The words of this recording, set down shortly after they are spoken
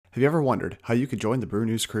Have you ever wondered how you could join the Brew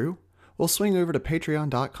News crew? Well, swing over to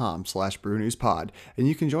patreon.com/brewnewspod and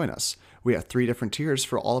you can join us. We have 3 different tiers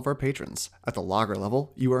for all of our patrons. At the lager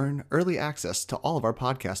level, you earn early access to all of our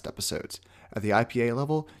podcast episodes. At the IPA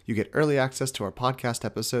level, you get early access to our podcast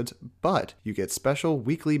episodes, but you get special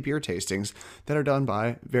weekly beer tastings that are done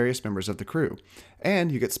by various members of the crew.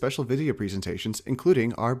 And you get special video presentations,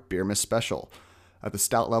 including our Beermas special. At the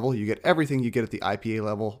stout level, you get everything you get at the IPA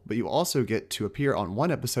level, but you also get to appear on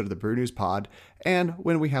one episode of the Brew News Pod, and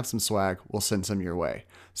when we have some swag, we'll send some your way.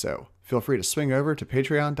 So feel free to swing over to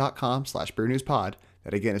patreon.com/brewnewspod.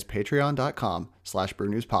 That again is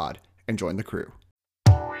patreon.com/brewnewspod and join the crew.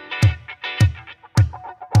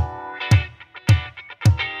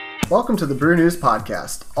 Welcome to the Brew News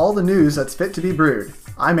Podcast, all the news that's fit to be brewed.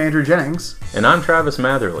 I'm Andrew Jennings. And I'm Travis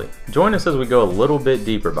Matherly. Join us as we go a little bit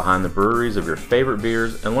deeper behind the breweries of your favorite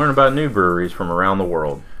beers and learn about new breweries from around the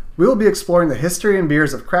world. We will be exploring the history and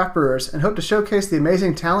beers of craft brewers and hope to showcase the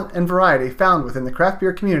amazing talent and variety found within the craft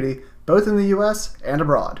beer community, both in the U.S. and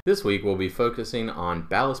abroad. This week we'll be focusing on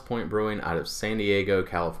Ballast Point Brewing out of San Diego,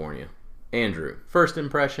 California. Andrew, first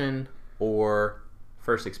impression or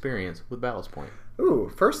first experience with Ballast Point?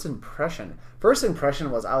 Ooh, first impression. First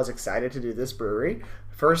impression was I was excited to do this brewery.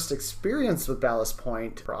 First experience with Ballast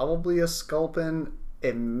Point, probably a Sculpin.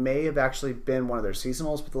 It may have actually been one of their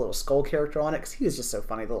seasonals with a little skull character on it, because he was just so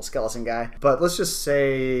funny, the little skeleton guy. But let's just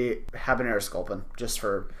say Habanero Sculpin, just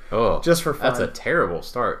for fun. That's a terrible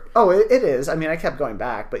start. Oh, it is. I mean, I kept going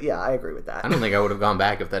back, but yeah, I agree with that. I don't think I would have gone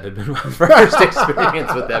back if that had been my first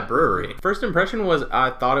experience with that brewery. First impression was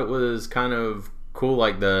I thought it was kind of cool,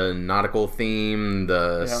 like the nautical theme,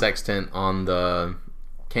 the sextant on the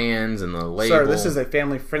cans and the label. Sir, this is a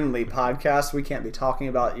family-friendly podcast. We can't be talking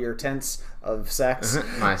about your tents of sex.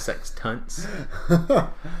 My sextants.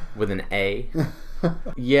 With an A.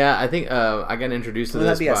 Yeah, I think I got introduced to this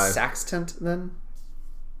by... Would that be a sextant then?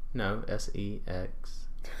 No, SEXTANT.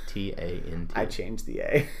 I changed the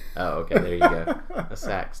A. Oh, okay, there you go. A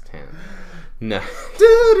sextant. No.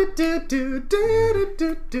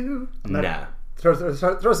 No.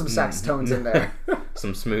 Throw some sax tones in there.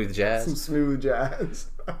 Some smooth jazz. Some smooth jazz.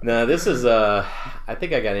 No, this is I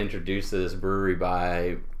think I got introduced to this brewery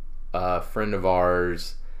by a friend of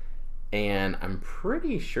ours, and I'm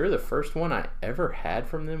pretty sure the first one I ever had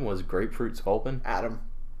from them was Grapefruit Sculpin. Adam.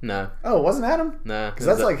 No. Oh, it wasn't Adam? No. Because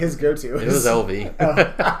that's like his go-to. It was LV.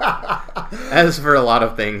 As for a lot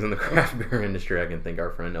of things in the craft beer industry, I can thank our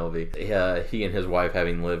friend LV. He and his wife,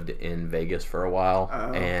 having lived in Vegas for a while,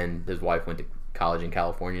 and his wife went to college in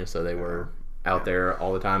California, so they were out there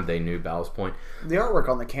all the time. They knew Ballast Point. The artwork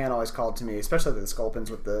on the can always called to me, especially the Sculpins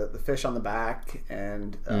with the fish on the back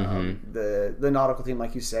and the nautical theme,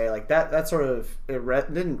 like you say, like that sort of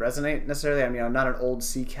didn't resonate necessarily. I mean, I'm not an old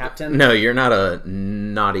sea captain. No, you're not a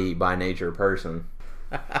naughty by nature person.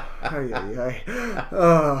 Okay.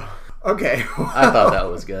 I thought that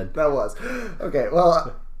was good. That was okay.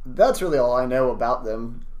 Well, that's really all I know about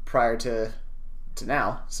them prior to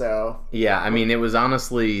now. So yeah, I mean, it was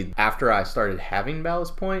honestly after I started having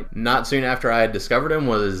Ballast Point, not soon after I had discovered them,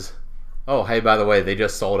 was, oh, hey, by the way, they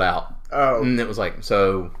just sold out. Oh. And it was like,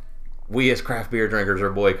 so we as craft beer drinkers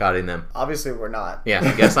are boycotting them. Obviously we're not. Yeah,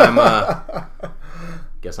 I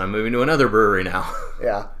guess I'm moving to another brewery now.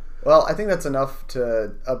 Yeah. Well, I think that's enough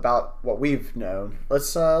about what we've known.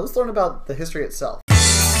 Let's learn about the history itself.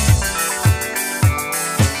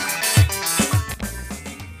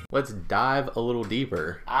 Let's dive a little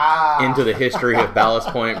deeper into the history of Ballast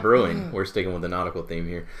Point Brewing. We're sticking with the nautical theme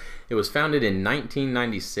here. It was founded in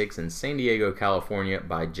 1996 in San Diego, California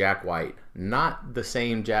by Jack White. Not the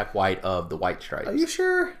same Jack White of the White Stripes. Are you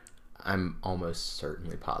sure? I'm almost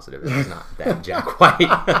certainly positive it's not that Jack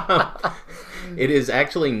White. It is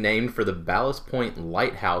actually named for the Ballast Point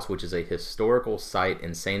Lighthouse, which is a historical site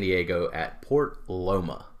in San Diego at Port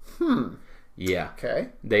Loma. Yeah. Okay.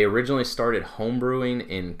 They originally started homebrewing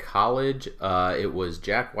in college. It was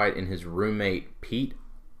Jack White and his roommate Pete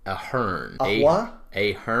Ahern. What?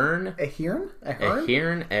 Ahern?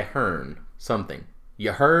 Ahern? Ahern. Something.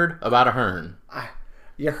 You heard about Ahern?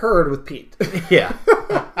 You heard with Pete. Yeah.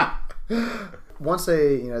 Once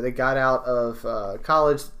they got out of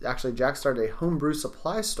college, actually Jack started a homebrew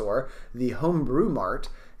supply store, the Homebrew Mart,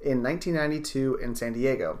 in 1992 in San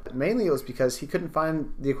Diego. Mainly it was because he couldn't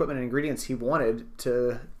find the equipment and ingredients he wanted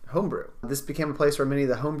to homebrew. This became a place where many of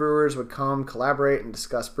the homebrewers would come, collaborate, and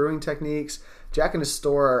discuss brewing techniques. Jack and his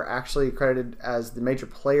store are actually credited as the major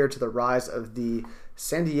player to the rise of the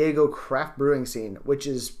San Diego craft brewing scene, which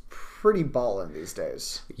is pretty ballin' these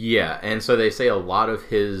days. Yeah, and so they say a lot of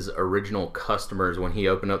his original customers, when he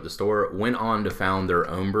opened up the store, went on to found their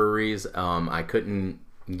own breweries. I couldn't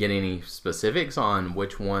get any specifics on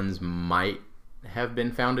which ones might have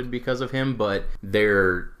been founded because of him, but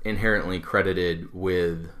they're inherently credited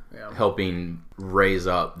with helping raise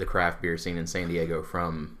up the craft beer scene in San Diego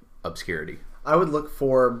from obscurity. I would look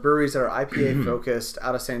for breweries that are IPA focused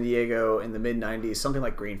out of San Diego in the mid-90s, something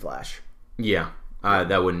like Green Flash. Yeah,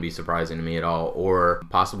 that wouldn't be surprising to me at all. Or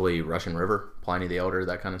possibly Russian River, Pliny the Elder,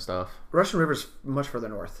 that kind of stuff. Russian River's much further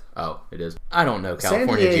north. Oh, it is. I don't know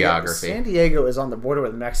California geography. San Diego is on the border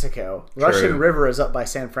with Mexico. True. Russian River is up by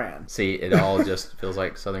San Fran. See, it all just feels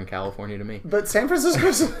like Southern California to me. But San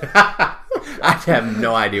Francisco's... I have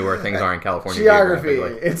no idea where things are in California. Geography.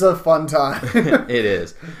 It's a fun time. It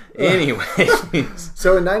is. Anyway.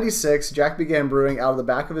 So in 96, Jack began brewing out of the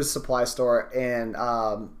back of his supply store and...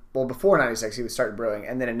 well, before 96, he started brewing.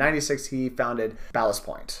 And then in 96, he founded Ballast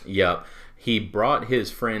Point. Yep. He brought his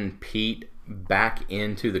friend Pete back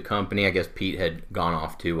into the company. I guess Pete had gone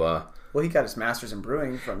off to... well, he got his master's in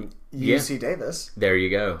brewing from UC Davis. There you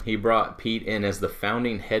go. He brought Pete in as the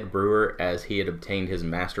founding head brewer as he had obtained his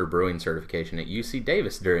master brewing certification at UC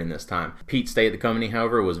Davis during this time. Pete's stay at the company,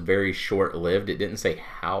 however, was very short-lived. It didn't say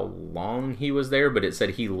how long he was there, but it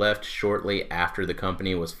said he left shortly after the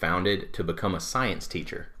company was founded to become a science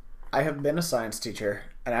teacher. I have been a science teacher,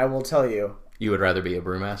 and I will tell you... You would rather be a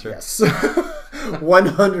brewmaster? Yes.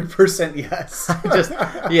 100% yes.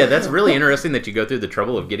 That's really interesting that you go through the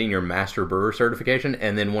trouble of getting your master brewer certification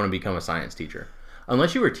and then want to become a science teacher.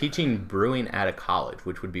 Unless you were teaching brewing at a college,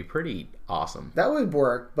 which would be pretty awesome. That would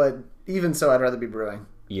work, but even so, I'd rather be brewing.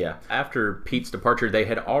 Yeah. After Pete's departure, they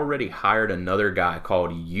had already hired another guy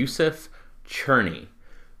called Yusuf Cherney,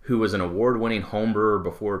 who was an award-winning home brewer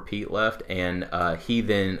before Pete left, and he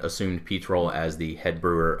then assumed Pete's role as the head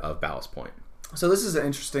brewer of Ballast Point. So this is an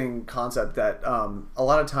interesting concept that a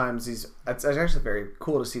lot of times it's actually very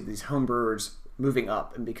cool to see these home brewers moving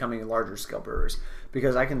up and becoming larger scale brewers,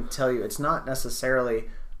 because I can tell you it's not necessarily,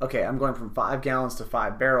 okay, I'm going from 5 gallons to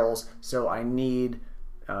 5 barrels, so I need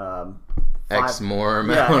X more.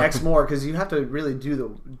 X more, because you have to really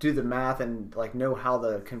do the math and like know how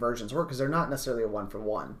the conversions work, because they're not necessarily a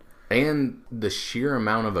 1-for-1. And the sheer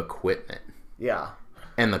amount of equipment. Yeah.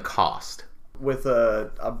 And the cost. With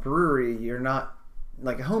a brewery, you're not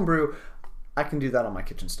like a home brew. I can do that on my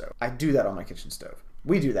kitchen stove. I do that on my kitchen stove.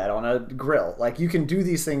 We do that on a grill. Like, you can do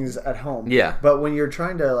these things at home. Yeah. But when you're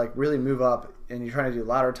trying to like really move up and you're trying to do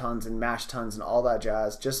ladder tons and mash tons and all that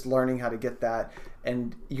jazz, just learning how to get that,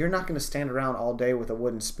 and you're not going to stand around all day with a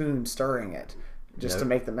wooden spoon stirring it just to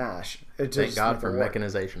make the mash. Thank God for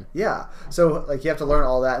mechanization. Yeah. So like you have to learn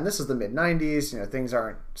all that, and this is the mid-90s. Things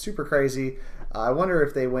aren't super crazy. I wonder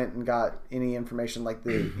if they went and got any information like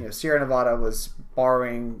the Sierra Nevada was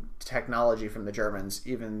borrowing technology from the Germans,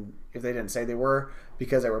 even if they didn't say they were,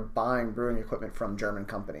 because they were buying brewing equipment from German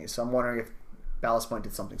companies. So I'm wondering if Ballast Point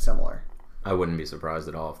did something similar. I wouldn't be surprised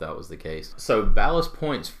at all if that was the case. So Ballast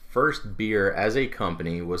Point's first beer as a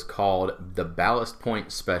company was called the Ballast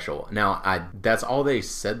Point Special. Now, that's all they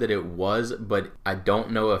said that it was, but I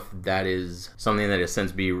don't know if that is something that has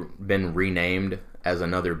since been renamed as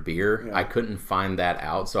another beer. Yeah. I couldn't find that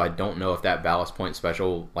out, so I don't know if that Ballast Point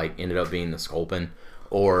Special like ended up being the Sculpin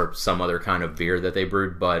or some other kind of beer that they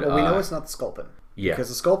brewed. But we know it's not the Sculpin. Yeah. Because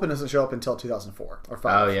the Sculpin doesn't show up until 2004 or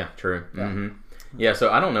 5. Oh, yeah, true. Yeah. Mm-hmm. Yeah,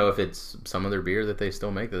 so I don't know if it's some other beer that they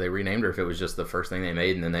still make that they renamed, or if it was just the first thing they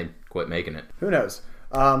made and then they quit making it. Who knows?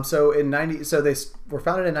 So they were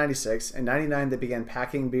founded in 96. In 99, they began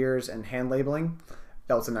packing beers and hand labeling.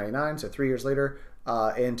 That was in 99, so 3 years later.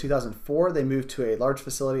 In 2004, they moved to a large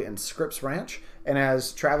facility in Scripps Ranch. And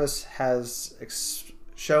as Travis has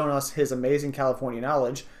shown us his amazing California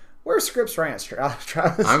knowledge, where's Scripps Ranch,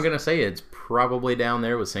 Travis? I'm going to say it's probably down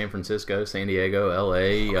there with San Francisco, San Diego,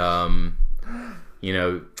 LA,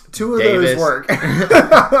 2 of Davis. those work.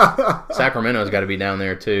 Sacramento's got to be down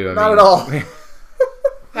there too. Not at all.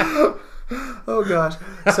 Oh gosh,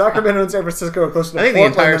 Sacramento and San Francisco are closer to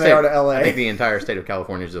Portland than they are to LA. I think the entire state of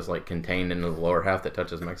California is just like contained into the lower half that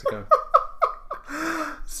touches Mexico.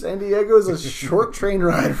 San Diego is a short train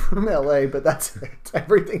ride from LA, but that's it.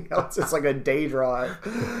 Everything else is like a day drive.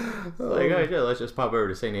 Like, oh, yeah, let's just pop over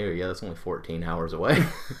to San Diego. Yeah, that's only 14 hours away.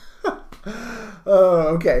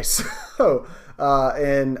 Okay, so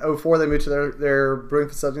in 2004 they moved to their brewing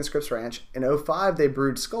facility in Scripps Ranch. In 2005 they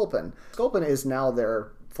brewed Sculpin. Sculpin is now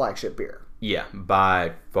their flagship beer. Yeah,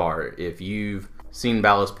 by far. If you've seen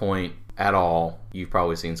Ballast Point at all, you've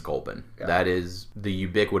probably seen Sculpin. Yeah. That is the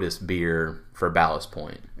ubiquitous beer for Ballast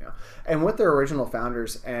Point. Yeah, and with their original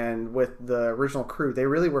founders and with the original crew, they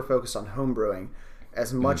really were focused on home brewing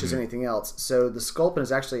as much as anything else. So the Sculpin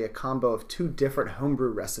is actually a combo of 2 different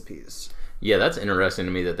homebrew recipes. Yeah, that's interesting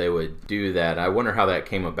to me that they would do that. I wonder how that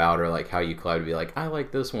came about, or like how UCLA would be like, I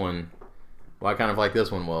like this one. Well, I kind of like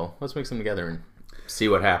this one. Well, let's mix them together and see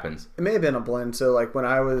what happens. It may have been a blend. So like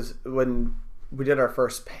when we did our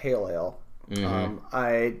first pale ale,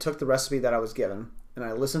 I took the recipe that I was given and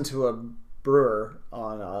I listened to a brewer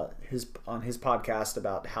on his podcast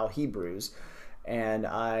about how he brews, and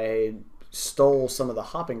I stole some of the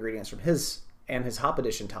hop ingredients from his hop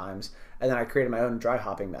addition times, and then I created my own dry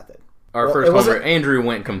hopping method. First homebrew, Andrew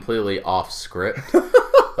went completely off script.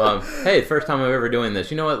 Hey, first time I'm ever doing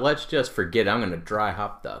this. You know what? Let's just forget it. I'm going to dry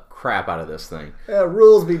hop the crap out of this thing. Yeah,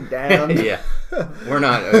 rules be damned. Yeah. We're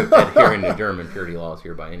not adhering to German purity laws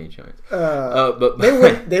here by any chance. But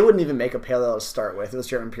they wouldn't even make a pale ale to start with. It was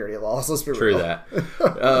German purity laws. Let's be true real. That.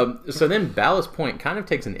 So then Ballast Point kind of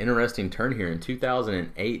takes an interesting turn here. In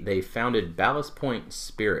 2008, they founded Ballast Point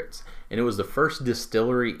Spirits, and it was the first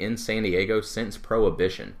distillery in San Diego since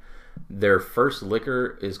Prohibition. Their first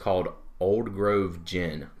liquor is called Old Grove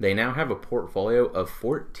Gin. They now have a portfolio of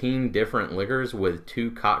 14 different liquors with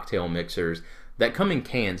 2 cocktail mixers that come in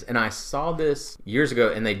cans. And I saw this years ago,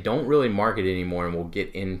 and they don't really market it anymore, and we'll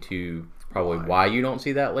get into probably why you don't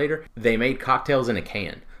see that later. They made cocktails in a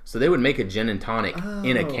can. So they would make a gin and tonic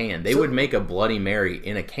in a can. They would make a Bloody Mary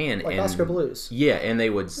in a can. Like Oscar Blues. Yeah, and they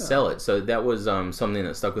would sell it. So that was something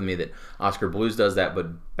that stuck with me, that Oscar Blues does that, but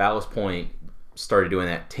Ballast Point started doing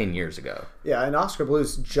that 10 years ago. Yeah, and Oscar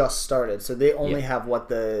Blues just started, so they only have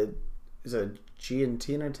is a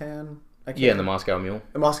Giantina? Yeah, and the Moscow Mule.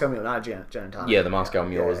 The Moscow Mule, not a gin and tonic. Yeah, the Moscow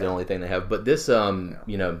Mule is the only thing they have. But this,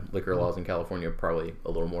 liquor laws in California are probably a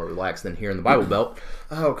little more relaxed than here in the Bible Belt.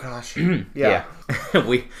 Oh, gosh. Yeah.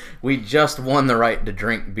 we just won the right to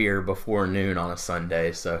drink beer before noon on a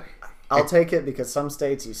Sunday, so... I'll take it, because some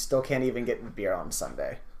states you still can't even get beer on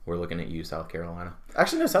Sunday. We're looking at you, South Carolina.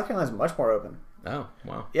 Actually, no, South Carolina's much more open. Oh,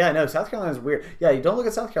 wow. Yeah, no, South Carolina's weird. Yeah, you don't look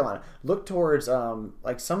at South Carolina. Look towards,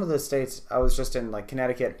 like, some of the states. I was just in, like,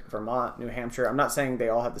 Connecticut, Vermont, New Hampshire. I'm not saying they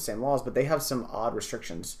all have the same laws, but they have some odd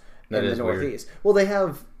restrictions in the Northeast. Weird. Well,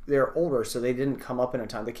 they're older, so they didn't come up in a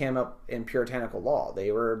time. They came up in puritanical law.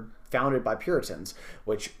 They were founded by Puritans,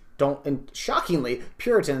 which... and shockingly,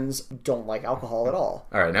 Puritans don't like alcohol at all.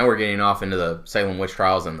 All right, now we're getting off into the Salem witch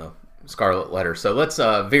trials and the Scarlet Letter. So let's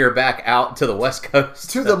veer back out to the West Coast.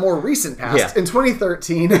 To the more recent past. Yeah. In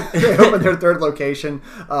 2013, they opened their third location.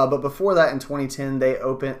 But before that, in 2010,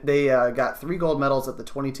 they got 3 gold medals at the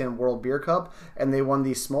 2010 World Beer Cup, and they won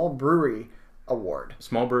the Small Brewery Award.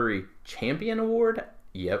 Small Brewery Champion Award?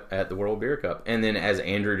 Yep, at the World Beer Cup. And then, as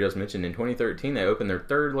Andrew just mentioned, in 2013, they opened their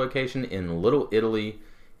third location in Little Italy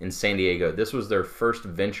in San Diego. This was their first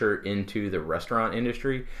venture into the restaurant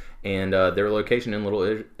industry, and their location in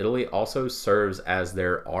Little Italy also serves as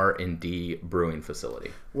their R&D brewing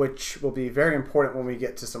facility, which will be very important when we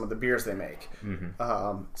get to some of the beers they make.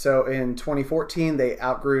 So in 2014, they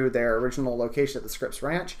outgrew their original location at the Scripps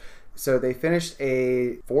Ranch. So they finished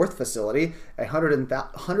a 4th facility, a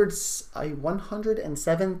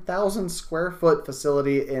 107,000 square foot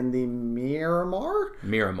facility in the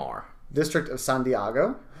Miramar district of San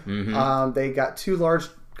Diego. They got 2 large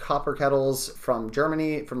copper kettles from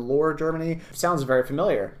Germany, from Lohr, Germany. Sounds very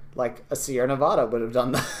familiar, like a Sierra Nevada would have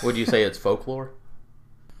done that. Would you say it's folklore?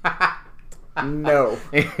 No.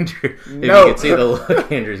 Andrew, if you could see the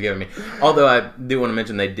look Andrew's giving me. Although I do want to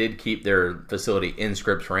mention they did keep their facility in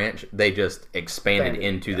Scripps Ranch. They just expanded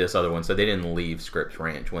into this other one. So they didn't leave Scripps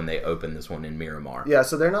Ranch when they opened this one in Miramar. Yeah,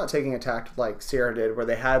 so they're not taking a tact like Sierra did, where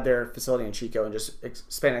they had their facility in Chico and just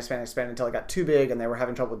expanded until it got too big and they were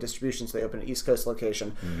having trouble with distribution, so they opened an East Coast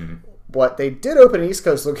location. But they did open an East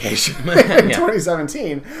Coast location in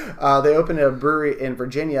 2017. They opened a brewery in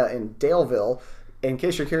Virginia in Daleville. In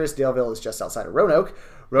case you're curious, Daleville is just outside of Roanoke.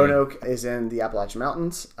 Roanoke is in the Appalachian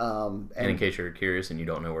Mountains. And in case you're curious and you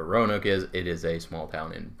don't know where Roanoke is, it is a small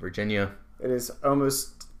town in Virginia. It is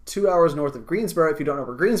almost 2 hours north of Greensboro. If you don't know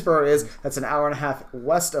where Greensboro is, that's an hour and a half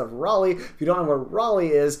west of Raleigh. If you don't know where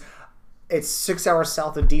Raleigh is, it's 6 hours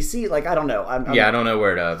south of D.C. Like, I don't know. I don't know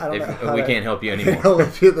where to... we can't help you anymore. Can't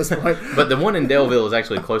help you at this point. But the one in Daleville is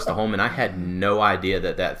actually close to home, and I had no idea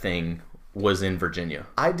that thing was in Virginia.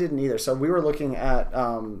 I didn't either. So we were looking at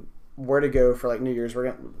where to go for like New Year's.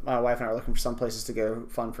 My wife and I were looking for some places to go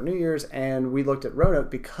fun for New Year's, and we looked at Roanoke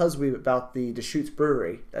because about the Deschutes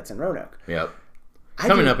Brewery that's in Roanoke. Yep.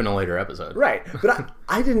 Coming up in a later episode. Right. But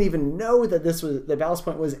I didn't even know that that Ballast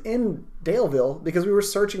Point was in Daleville because we were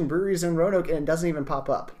searching breweries in Roanoke and it doesn't even pop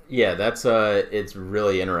up. Yeah, that's it's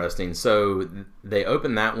really interesting. So they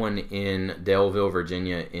opened that one in Daleville,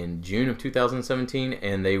 Virginia in June of 2017,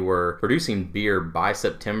 and they were producing beer by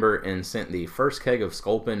September and sent the first keg of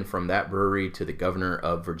Sculpin from that brewery to the governor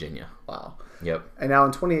of Virginia. Wow. Yep. And now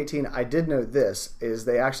in 2018, I did know this, is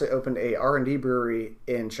they actually opened a R&D brewery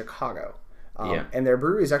in Chicago. And their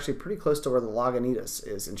brewery is actually pretty close to where the Lagunitas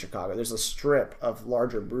is in Chicago. There's a strip of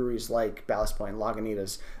larger breweries like Ballast Point and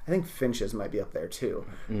Lagunitas. I think Finch's might be up there too.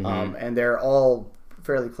 And they're all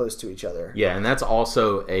fairly close to each other. Yeah, and that's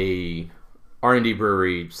also a R&D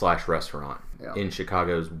brewery / restaurant in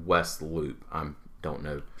Chicago's West Loop. I don't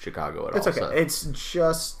know Chicago at all. It's okay. So. It's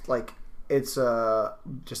just like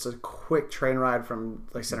just a quick train ride from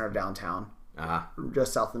like center of downtown.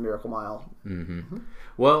 Just south of the Miracle Mile.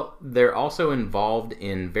 Well, they're also involved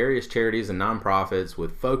in various charities and nonprofits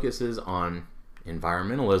with focuses on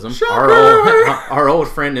environmentalism. Our old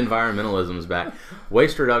friend environmentalism is back.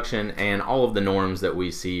 Waste reduction and all of the norms that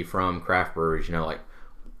we see from craft breweries, like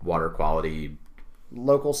water quality.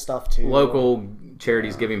 Local stuff too. Local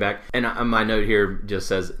charities giving back. And my note here just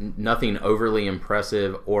says nothing overly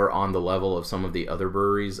impressive or on the level of some of the other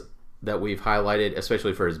breweries that we've highlighted,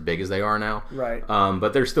 especially for as big as they are now. Right.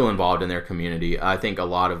 But they're still involved in their community. I think a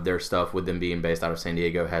lot of their stuff with them being based out of San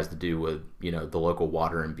Diego has to do with, the local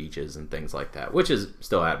water and beaches and things like that, which is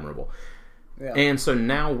still admirable. Yeah. And so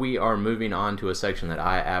now we are moving on to a section that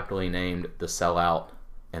I aptly named The Sellout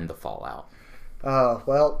and the Fallout.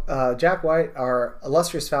 Jack White, our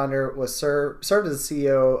illustrious founder, was served as the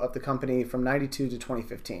CEO of the company from 92 to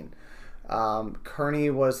 2015. Kearney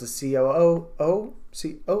was the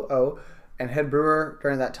COO and head brewer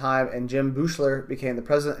during that time, and Jim Buechler became the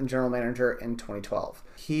president and general manager in 2012.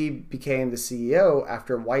 He became the CEO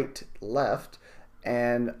after White left,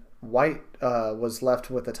 and White was left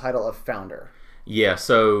with the title of founder. Yeah,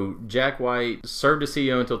 so Jack White served as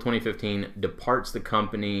CEO until 2015, departs the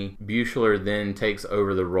company. Buechler then takes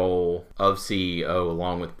over the role of CEO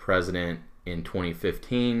along with president in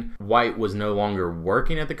 2015. White was no longer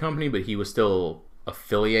working at the company, but he was still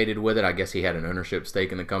affiliated with it. I guess he had an ownership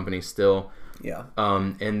stake in the company still. Yeah.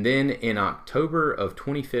 And then in October of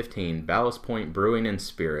 2015, Ballast Point Brewing and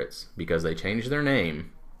Spirits, because they changed their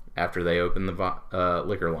name after they opened the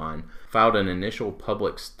liquor line, filed an initial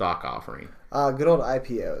public stock offering. Good old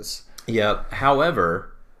IPOs. Yep.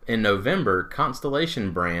 However, in November,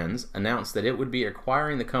 Constellation Brands announced that it would be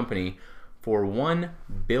acquiring the company for $1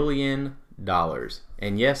 billion.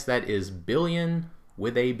 And yes, that is billion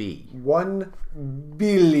with a B. $1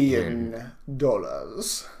 billion.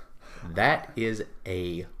 That is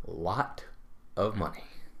a lot of money.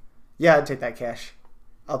 Yeah, I'd take that cash.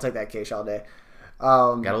 I'll take that cash all day.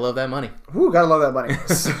 Gotta love that money. Gotta love that money.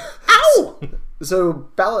 Ow! So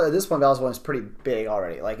at this point, Ballast Point is pretty big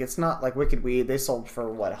already. Like, it's not like Wicked Weed. They sold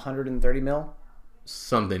for what, 130 mil?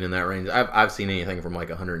 Something in that range. I've seen anything from like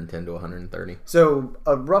 110 to 130. So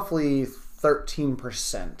roughly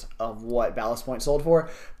 13% of what Ballast Point sold for.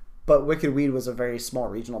 But Wicked Weed was a very small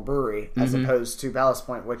regional brewery as opposed to Ballast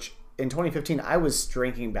Point, which in 2015 I was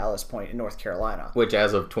drinking Ballast Point in North Carolina. Which,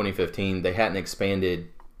 as of 2015, they hadn't expanded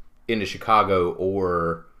into Chicago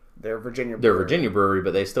or their Virginia brewery,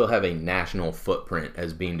 but they still have a national footprint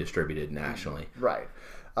as being distributed nationally. Right.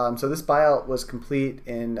 So this buyout was complete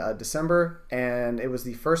in December, and it was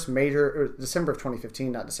the first major, December of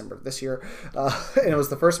 2015, not December of this year, and it was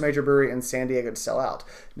the first major brewery in San Diego to sell out.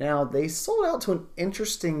 Now, they sold out to an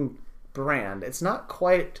interesting brand. It's not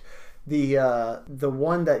quite the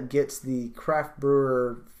one that gets the craft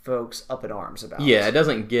brewer folks up in arms about. Yeah, it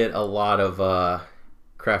doesn't get a lot of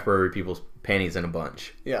craft brewery people's panties in a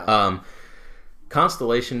bunch. Yeah.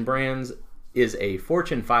 Constellation Brands is a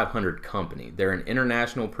Fortune 500 company. They're an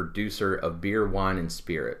international producer of beer, wine, and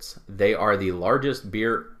spirits. They are the largest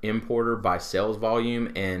beer importer by sales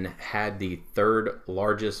volume and had the third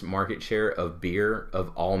largest market share of beer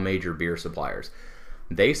of all major beer suppliers.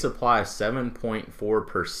 They supply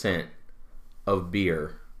 7.4% of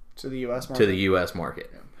beer to the U.S.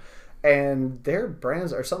 market. And their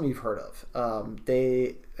brands are something you've heard of.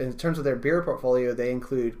 They, in terms of their beer portfolio, they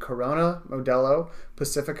include Corona, Modelo,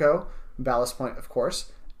 Pacifico, Ballast Point, of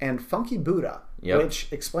course, and Funky Buddha,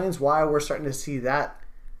 which explains why we're starting to see that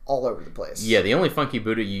all over the place. Yeah, the only Funky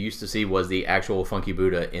Buddha you used to see was the actual Funky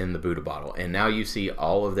Buddha in the Buddha bottle, and now you see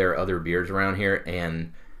all of their other beers around here,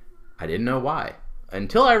 and I didn't know why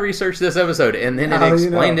until I researched this episode, and then it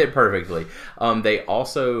explained it perfectly. They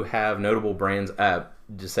also have notable brands.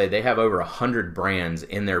 just say they have over 100 brands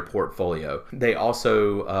in their portfolio. They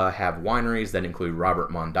also have wineries that include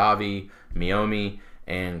Robert Mondavi, Meiomi,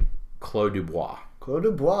 and Clos du Bois. Clos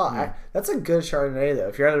du Bois. That's a good Chardonnay, though.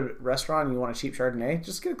 If you're at a restaurant and you want a cheap Chardonnay,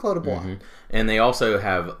 just get a Clos du Bois. Mm-hmm. And they also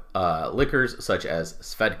have liquors such as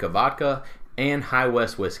Svedka Vodka and High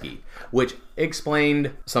West Whiskey, which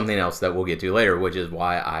explained something else that we'll get to later, which is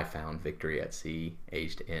why I found Victory at Sea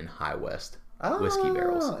aged in High West whiskey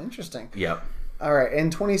barrels. Oh, interesting. Yep. All right.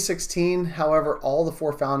 In 2016, however, all the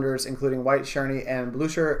 4 founders, including White Sherney and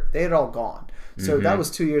Blucher, they had all gone. So that was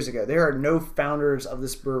 2 years ago. There are no founders of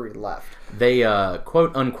this brewery left. They,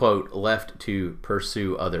 quote unquote, left to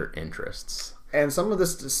pursue other interests. And some of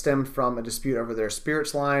this stemmed from a dispute over their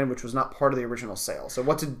spirits line, which was not part of the original sale. So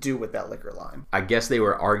what to do with that liquor line? I guess they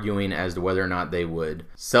were arguing as to whether or not they would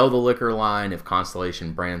sell the liquor line if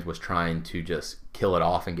Constellation Brands was trying to just kill it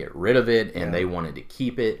off and get rid of it, and they wanted to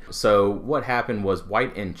keep it. So what happened was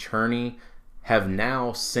White and Cherney have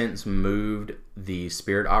now since moved the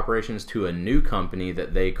spirit operations to a new company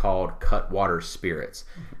that they called Cutwater Spirits.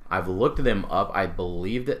 I've looked them up. I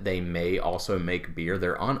believe that they may also make beer.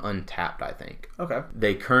 They're on Untapped, I think. Okay.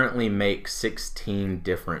 They currently make 16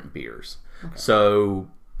 different beers. Okay. So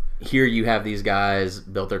here you have these guys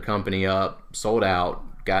built their company up, sold out,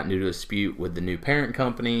 got into a dispute with the new parent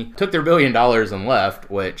company, took their $1 billion and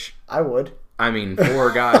left, which... I would. I mean,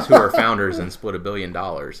 4 guys who are founders and split $1 billion.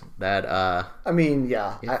 That, I mean,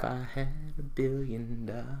 yeah. If I had $1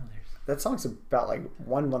 billion. That song's about like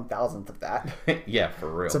 1/1000th of that. Yeah, for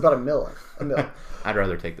real. It's about a mil. I'd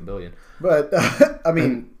rather take the $1 billion. But, I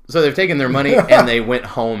mean... So they've taken their money and they went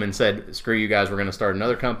home and said, screw you guys, we're going to start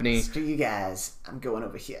another company. Screw you guys, I'm going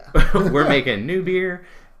over here. We're making new beer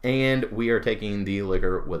and we are taking the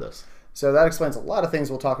liquor with us. So that explains a lot of things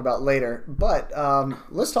we'll talk about later. But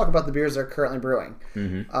let's talk about the beers they're currently brewing.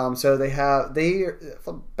 Mm-hmm.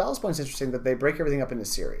 So Ballast Point's interesting that they break everything up into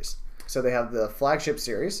series. So they have the flagship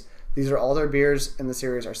series. These are all their beers in the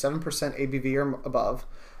series are 7% ABV or above.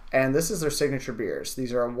 And this is their signature beers.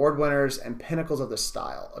 These are award winners and pinnacles of the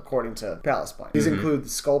style, according to Ballast Point. These include the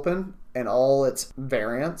Sculpin and all its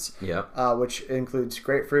variants, which includes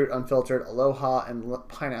grapefruit, unfiltered, aloha, and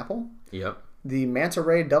pineapple. Yep. The Manta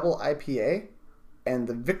Ray Double IPA, and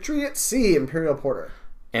the Victory at Sea Imperial Porter.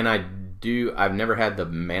 And I've never had the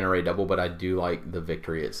Manta Ray Double, but I do like the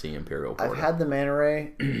Victory at Sea Imperial Porter. I've had the Manta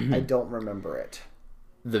Ray. I don't remember it.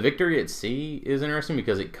 The Victory at Sea is interesting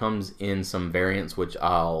because it comes in some variants, which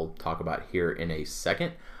I'll talk about here in a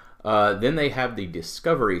second. Then they have the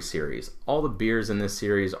Discovery series. All the beers in this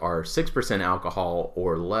series are 6% alcohol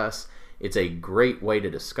or less. It's a great way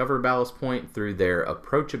to discover Ballast Point through their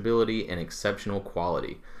approachability and exceptional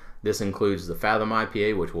quality. This includes the Fathom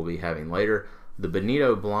IPA, which we'll be having later, the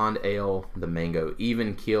Bonito Blonde Ale, the Mango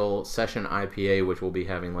Even Keel Session IPA, which we'll be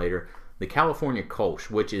having later, the California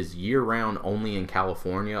Kolsch, which is year-round only in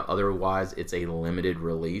California. Otherwise, it's a limited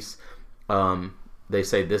release. They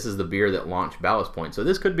say this is the beer that launched Ballast Point. So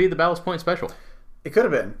this could be the Ballast Point special. It could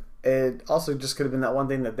have been. It also just could have been that one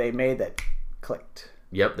thing that they made that clicked.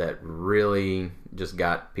 Yep, that really just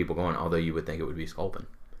got people going, although you would think it would be Sculpin.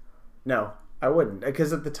 No, I wouldn't.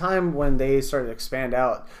 Because at the time when they started to expand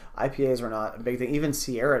out, IPAs were not a big thing. Even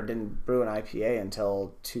Sierra didn't brew an IPA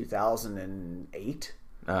until 2008.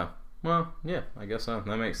 Well, yeah, I guess so.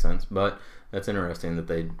 That makes sense. But that's interesting that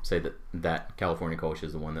they say that California Kolsch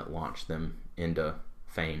is the one that launched them into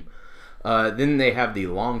fame. Then they have the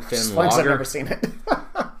Longfin Lager. I've never seen it.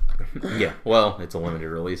 Yeah, well, it's a limited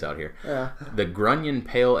release out here. Yeah. The Grunion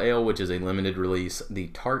Pale Ale, which is a limited release. The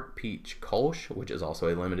Tart Peach Kolsch, which is also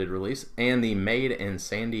a limited release. And the Made in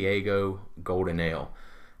San Diego Golden Ale.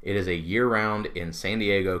 It is a year-round in San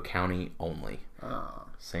Diego County only.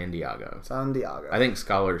 San Diego. I think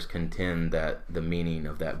scholars contend that the meaning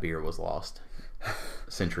of that beer was lost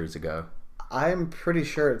centuries ago. I'm pretty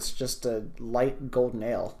sure it's just a light golden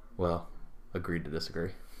ale. Well, agreed to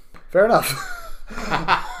disagree. Fair enough.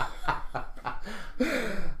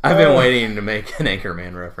 I've been waiting to make an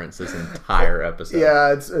Anchorman reference this entire episode.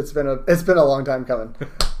 Yeah, it's been a long time coming.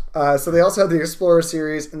 So they also have the Explorer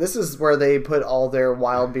series, and this is where they put all their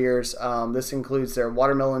wild beers. This includes their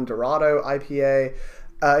Watermelon Dorado IPA.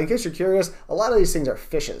 In case you're curious, a lot of these things are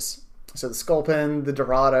fishes. So the Sculpin, the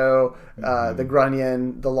Dorado, the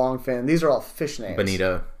Grunion, the Longfin, these are all fish names.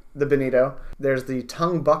 The Bonito. There's the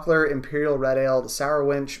Tongue Buckler Imperial Red Ale, the Sour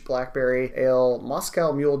Winch Blackberry Ale,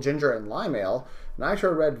 Moscow Mule Ginger and Lime Ale,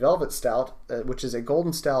 Nitro Red Velvet Stout, which is a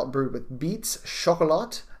golden stout brewed with beets,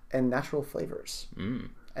 chocolat, and natural flavors.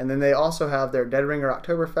 And then they also have their Dead Ringer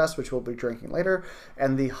Oktoberfest, which we'll be drinking later,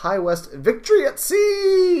 and the High West Victory at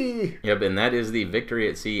Sea. Yep, and that is the Victory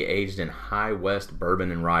at Sea aged in High West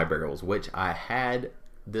bourbon and rye barrels, which I had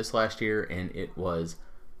this last year, and it was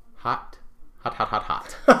hot.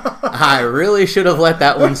 I really should have let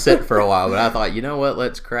that one sit for a while, but I thought, you know what,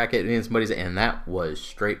 let's crack it in somebody's, and that was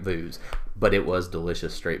straight booze. But it was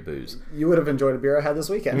delicious straight booze. You would have enjoyed a beer I had this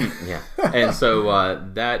weekend. Yeah. And so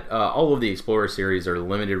all of the Explorer series are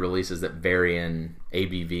limited releases that vary in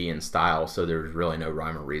ABV and style, so there's really no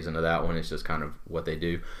rhyme or reason to that one. It's just kind of what they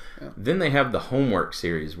do. Yeah. Then they have the Homework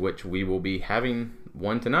series, which we will be having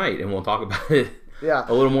one tonight, and we'll talk about it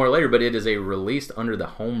a little more later, but it is released under the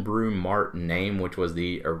Homebrew Mart name, which was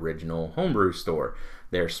the original homebrew store.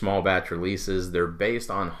 They're small batch releases. They're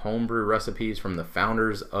based on homebrew recipes from the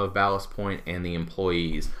founders of Ballast Point and the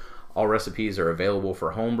employees. All recipes are available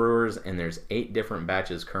for homebrewers, and there's 8 different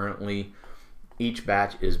batches currently. Each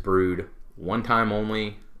batch is brewed one time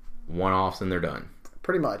only, one-offs, and they're done.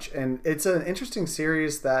 Pretty much. And it's an interesting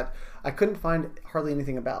series that I couldn't find hardly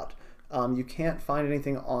anything about. You can't find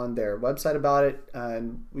anything on their website about it,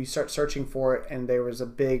 and we start searching for it, and there was a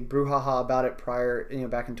big brouhaha about it prior,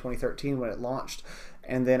 back in 2013 when it launched,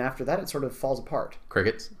 and then after that it sort of falls apart.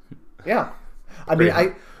 Crickets. Yeah, I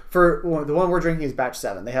mean, for the one we're drinking is batch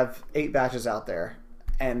 7. They have 8 batches out there,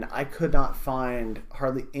 and I could not find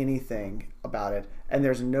hardly anything about it, and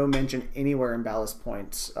there's no mention anywhere in Ballast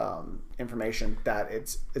Point's information that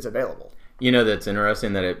it's available. That's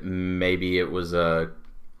interesting that it was a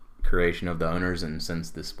creation of the owners, and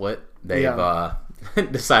since the split they've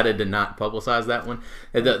decided to not publicize that one.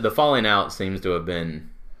 The falling out seems to have been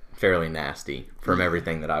fairly nasty from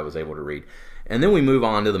everything that I was able to read. And then we move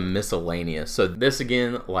on to the miscellaneous. So this,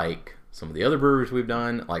 again, like some of the other brewers we've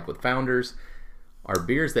done, like with Founders, are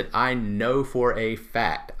beers that I know for a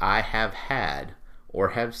fact I have had or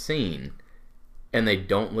have seen, and they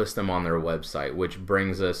don't list them on their website, which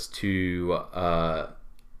brings us to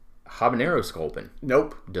Habanero Sculpin.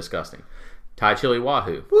 Nope. Disgusting. Thai Chili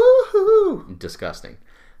Wahoo. Woohoo! Disgusting.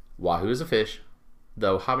 Wahoo is a fish,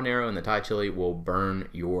 though habanero and the Thai chili will burn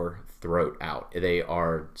your throat out. They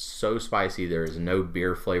are so spicy, there is no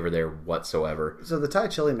beer flavor there whatsoever. So the Thai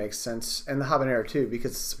chili makes sense, and the habanero too,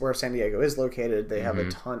 because where San Diego is located, they have a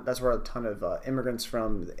ton. That's where a ton of immigrants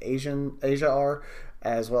from Asia are,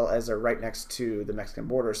 as well as they're right next to the Mexican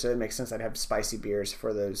border. So it makes sense I'd have spicy beers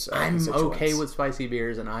for those. I'm okay with spicy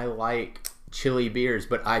beers, and I like chili beers,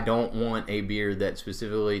 but I don't want a beer that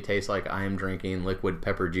specifically tastes like I am drinking liquid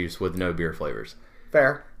pepper juice with no beer flavors.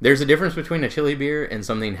 Fair. There's a difference between a chili beer and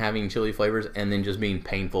something having chili flavors and then just being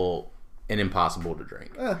painful and impossible to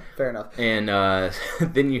drink. Fair enough. And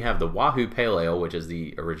then you have the Wahoo Pale Ale, which is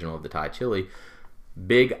the original of the Thai chili.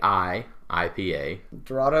 Big I IPA.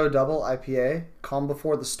 Dorado Double IPA. Calm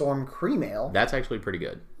Before the Storm Cream Ale. That's actually pretty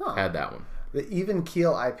good. Had that one. The Even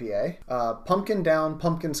Keel IPA, Pumpkin Down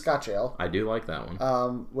Pumpkin Scotch Ale. I do like that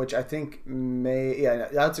one. Which I think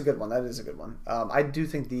that's a good one. That is a good one. I do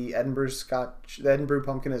think the Edinburgh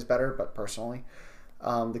Pumpkin is better, but personally.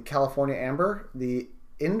 The California Amber, the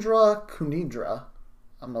Indra Kunindra.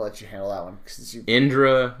 I'm going to let you handle that one.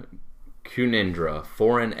 Indra Kunindra,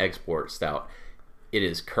 foreign export stout. It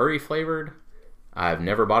is curry flavored. I've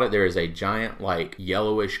never bought it. There is a giant,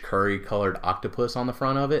 yellowish curry colored octopus on the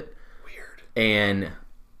front of it. And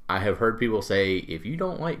I have heard people say, if you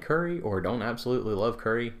don't like curry or don't absolutely love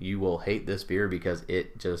curry, you will hate this beer because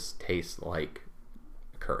it just tastes like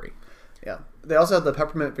curry. Yeah. They also have the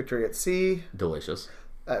Peppermint Victory at Sea. Delicious.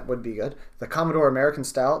 That would be good. The Commodore American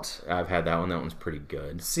Stout. I've had that one. That one's pretty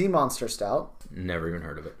good. Sea Monster Stout. Never even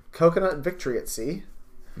heard of it. Coconut Victory at Sea.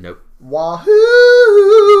 Nope.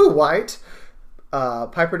 Wahoo White.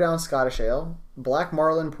 Piper Down Scottish Ale. Black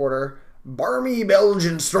Marlin Porter. Barmy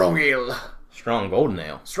Belgian Strong Ale. Strong Golden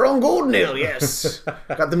Ale. Strong Golden Ale, yes.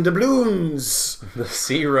 Got them doubloons. The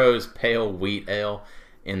Sea Rose Pale Wheat Ale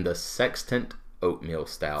and the Sextant Oatmeal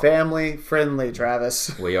Stout. Family friendly,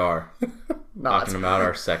 Travis. We are. Talking about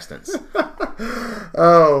our sextants.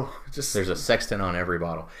 There's a sextant on every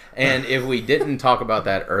bottle. And if we didn't talk about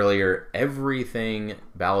that earlier, everything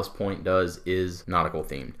Ballast Point does is nautical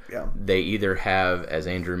themed. Yeah. They either have, as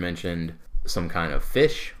Andrew mentioned, some kind of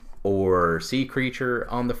fish or sea creature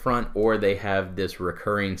on the front, or they have this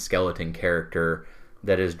recurring skeleton character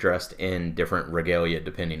that is dressed in different regalia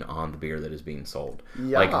depending on the beer that is being sold.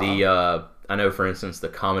 Yeah. Like I know, for instance, the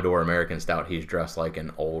Commodore American Stout, he's dressed like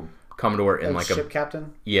an old Commodore in like ship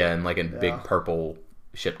captain? Yeah, in like a big purple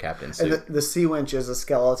ship captain suit. And the Sea Winch is a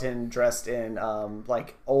skeleton dressed in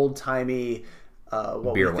old-timey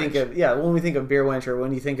what Beer we think wench. of. Yeah, when we think of beer wench, or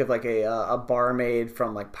when you think of like a barmaid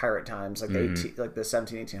from like pirate times, like the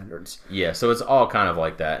 1700s, 1800s. Yeah, so it's all kind of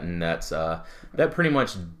like that, and that's that pretty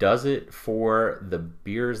much does it for the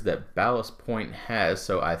beers that Ballast Point has.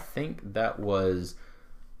 So I think that was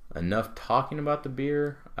enough talking about the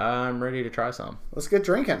beer. I'm ready to try some. Let's get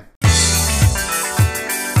drinking.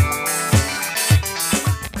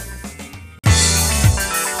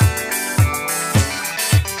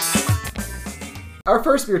 Our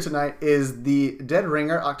first beer tonight is the Dead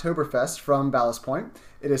Ringer Oktoberfest from Ballast Point.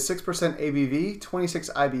 It is 6% ABV,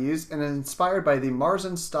 26 IBUs, and is inspired by the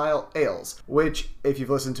Marzen style ales, which, if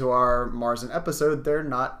you've listened to our Marzen episode, they're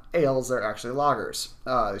not ales, they're actually lagers.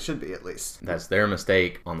 They should be, at least. That's their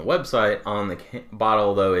mistake on the website. On the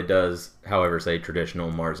bottle, though, it does, however, say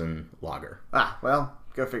traditional Marzen lager. Ah, well,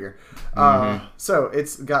 go figure. So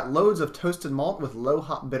it's got loads of toasted malt with low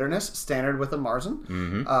hop bitterness, standard with a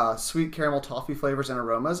Marzen. Sweet caramel toffee flavors and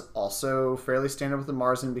aromas, also fairly standard with the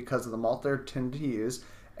Marzen because of the malt they tend to use.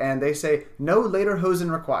 And they say no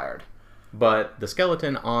lederhosen required. But the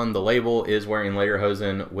skeleton on the label is wearing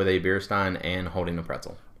lederhosen with a beer stein and holding a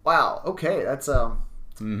pretzel. Wow. Okay, that's a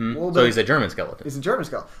little bit. So he's a German skeleton. He's a German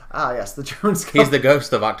skeleton. Ah, yes, the German skeleton. He's the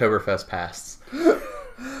ghost of Oktoberfest pasts.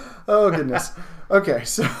 Oh goodness. Okay,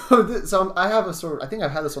 so I have a sort of, I think I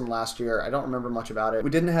had this one last year. I don't remember much about it. We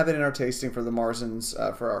didn't have it in our tasting for the Marzens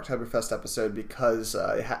for our Oktoberfest episode because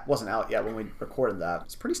it wasn't out yet when we recorded that.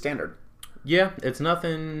 It's pretty standard. Yeah, it's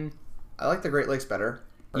nothing. I like the Great Lakes better.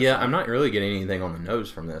 Personally. Yeah, I'm not really getting anything on the nose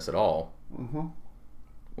from this at all.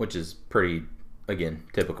 Which is pretty, again,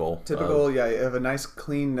 typical. Yeah. You have a nice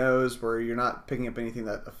clean nose where you're not picking up anything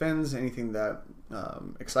that offends, anything that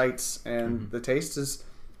excites, and the taste is.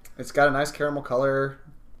 It's got a nice caramel color.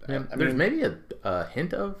 Yeah, there's maybe a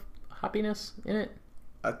hint of hoppiness in it.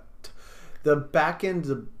 The back end's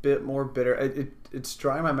a bit more bitter. It's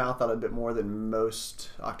drying my mouth out a bit more than most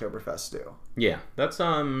Oktoberfests do. Yeah, that's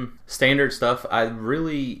standard stuff. I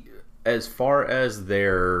really, as far as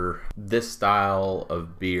this style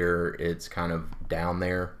of beer, it's kind of down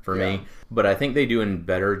there for me. But I think they do a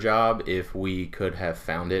better job, if we could have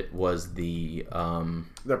found it, was their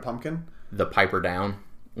pumpkin? The Piper Down,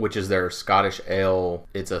 which is their Scottish ale.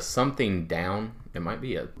 It's a something down. It might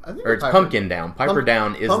be it's Pumpkin Down. Piper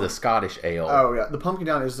Down is the Scottish ale. Oh yeah, the Pumpkin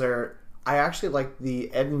Down is their. I actually like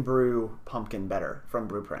the Edinburgh Pumpkin better from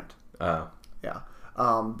Brewprint. Oh. Yeah.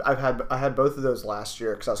 I had both of those last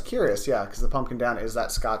year because I was curious. Yeah, because the Pumpkin Down is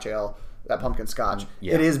that Scotch ale, that pumpkin Scotch.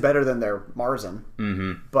 Yeah. It is better than their Marzen.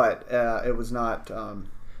 But it was not.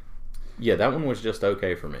 Yeah, that one was just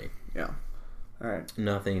okay for me. Yeah. All right.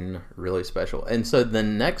 Nothing really special. And so the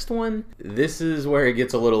next one, this is where it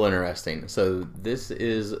gets a little interesting. So this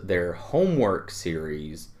is their Homework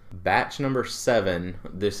series, batch number 7.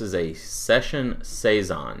 This is a Session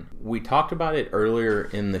Saison. We talked about it earlier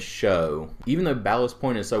in the show. Even though Ballast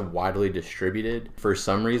Point is so widely distributed, for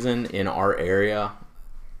some reason in our area,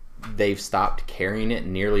 they've stopped carrying it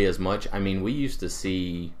nearly as much. I mean, we used to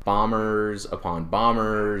see bombers upon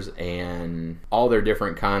bombers and all their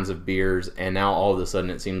different kinds of beers, and now all of a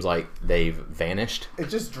sudden it seems like they've vanished. It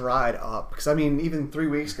just dried up. Because, I mean, even 3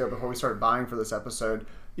 weeks ago before we started buying for this episode,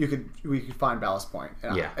 we could find Ballast Point.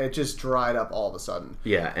 Yeah. It just dried up all of a sudden.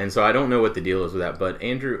 Yeah, and so I don't know what the deal is with that. But,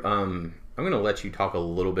 Andrew, I'm going to let you talk a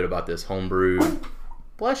little bit about this homebrew.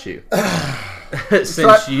 Bless you.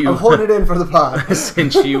 I'm holding it in for the pod.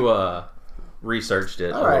 Since you researched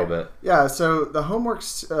it a little bit. Yeah, so the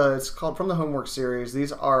Homeworks, it's called From the Homework series.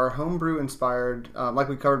 These are homebrew inspired, like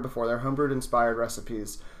we covered before, they're homebrewed inspired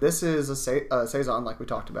recipes. This is a Saison, like we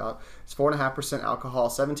talked about. It's 4.5% alcohol,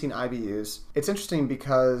 17 IBUs. It's interesting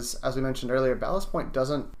because, as we mentioned earlier, Ballast Point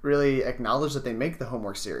doesn't really acknowledge that they make the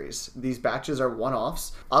Homework series. These batches are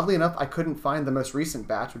one-offs. Oddly enough, I couldn't find the most recent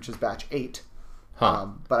batch, which is batch 8.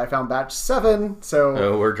 But I found batch 7,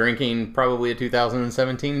 so we're drinking probably a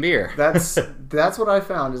 2017 beer. That's what I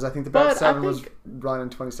found. Is I think the batch 7 was run in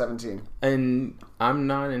 2017, and I'm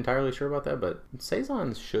not entirely sure about that. But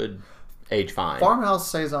saisons should age fine. Farmhouse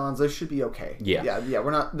saisons, they should be okay. Yeah.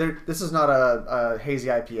 We're not. This is not a hazy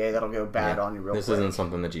IPA that'll go bad on you real quick. This isn't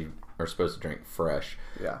something that you are supposed to drink fresh.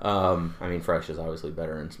 Yeah. I mean, fresh is obviously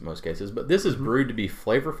better in most cases, but this is brewed to be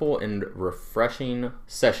flavorful and refreshing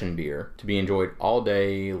session beer to be enjoyed all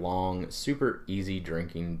day long. Super easy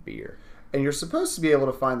drinking beer. And you're supposed to be able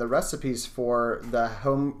to find the recipes for the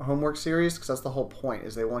Homework series because that's the whole point.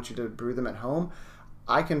 Is they want you to brew them at home.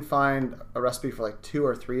 I can find a recipe for like 2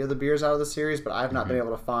 or 3 of the beers out of the series, but I have not been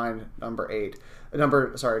able to find number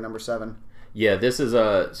 7. Yeah, this is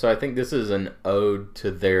so I think this is an ode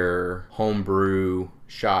to their homebrew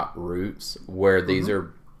shop roots, where these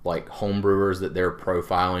are like homebrewers that they're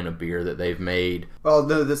profiling a beer that they've made? Oh,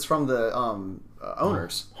 no, that's from the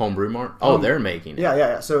owners. Homebrew Mart? Oh, they're making it.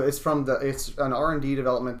 Yeah. So it's from it's an R&D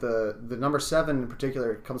development. The number 7 in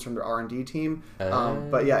particular comes from their R&D team.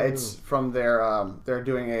 But yeah, it's from their they're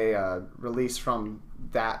doing a release from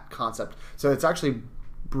that concept. So it's actually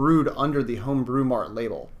brewed under the Homebrew Mart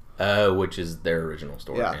label. Which is their original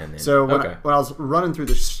store. Yeah. And then, So when I was running through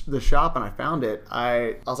the shop and I found it,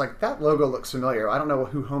 I was like, that logo looks familiar. I don't know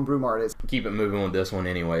who Homebrew Mart is. Keep it moving with this one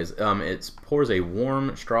anyways. It pours a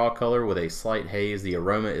warm straw color with a slight haze. The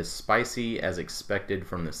aroma is spicy as expected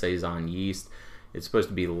from the Saison yeast. It's supposed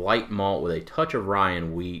to be light malt with a touch of rye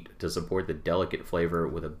and wheat to support the delicate flavor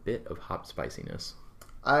with a bit of hop spiciness.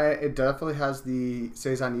 It definitely has the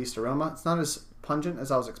Saison yeast aroma. It's not as pungent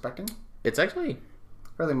as I was expecting. It's actually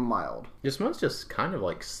Fairly mild. It smells just kind of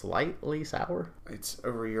like slightly sour. It's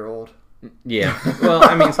over a year old. Yeah. Well,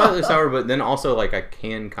 I mean, slightly sour, but then also like I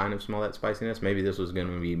can kind of smell that spiciness. Maybe this was going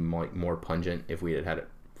to be more pungent if we had it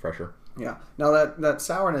fresher. Yeah. Now that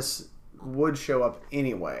sourness would show up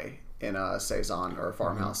anyway in a Saison or a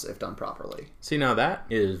farmhouse if done properly. See, now that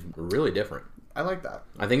is really different. I like that.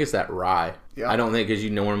 I think it's that rye. Yeah. I don't think, because you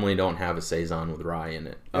normally don't have a Saison with rye in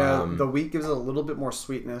it. Yeah, the wheat gives it a little bit more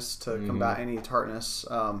sweetness to combat any tartness,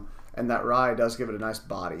 and that rye does give it a nice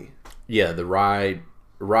body. Yeah, the rye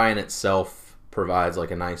in itself provides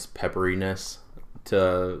like a nice pepperiness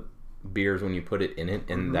to beers when you put it in it,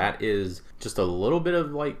 and that is just a little bit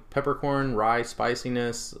of like peppercorn, rye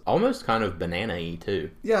spiciness, almost kind of banana-y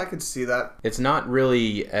too. Yeah, I could see that. It's not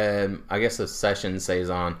really, I guess, a session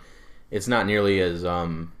Saison. It's not nearly as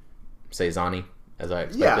Saison-y as I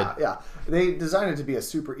expected. Yeah. They designed it to be a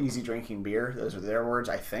super easy drinking beer. Those are their words,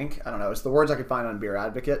 I think. I don't know. It's the words I could find on Beer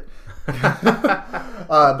Advocate. But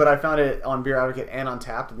I found it on Beer Advocate and on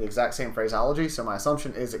Tapped in the exact same phraseology. So my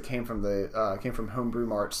assumption is it came from Homebrew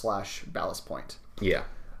Mart / Ballast Point. Yeah.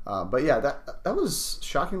 But yeah, that was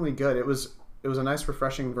shockingly good. It was a nice,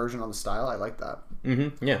 refreshing version on the style. I like that.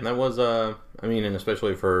 Mm-hmm. Yeah, that was, I mean, and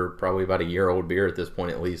especially for probably about a year-old beer at this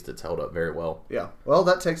point at least, it's held up very well. Yeah. Well,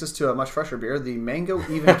 that takes us to a much fresher beer, the Mango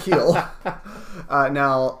Even Keel.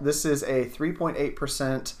 Now, this is a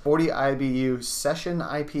 3.8% 40 IBU session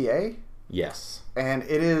IPA. Yes. And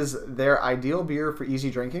it is their ideal beer for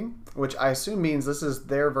easy drinking, which I assume means this is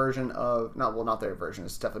their version of, not their version,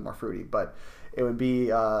 it's definitely more fruity, but it would be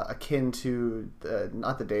akin to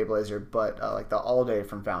not the Day Blazer, but like the All Day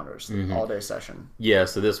from Founders, the All Day Session. Yeah,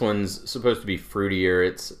 so this one's supposed to be fruitier.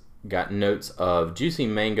 It's got notes of juicy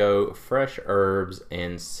mango, fresh herbs,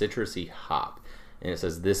 and citrusy hop. And it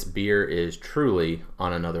says this beer is truly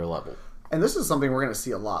on another level. And this is something we're going to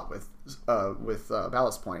see a lot with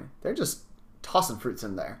Ballast Point. They're just tossing fruits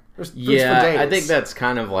in there. There's fruits for days. I think that's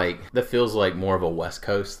kind of like, that feels like more of a West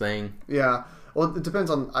Coast thing. Yeah. Well, it depends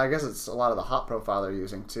on, I guess it's a lot of the hop profile they're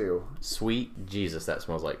using too. Sweet Jesus, that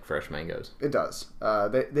smells like fresh mangoes. It does.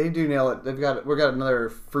 They do nail it. We've got another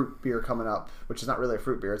fruit beer coming up, which is not really a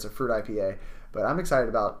fruit beer, it's a fruit IPA. But I'm excited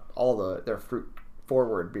about all their fruit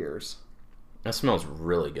forward beers. That smells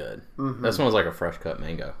really good. Mm-hmm. That smells like a fresh cut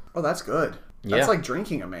mango. Oh, that's good. That's like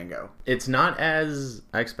drinking a mango. It's not as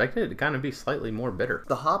I expected it to kind of be slightly more bitter.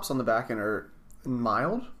 The hops on the back end are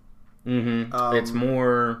mild. Mm-hmm. It's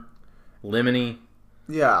more lemony.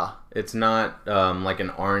 Yeah. It's not like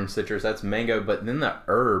an orange citrus. That's mango, but then the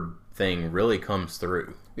herb thing really comes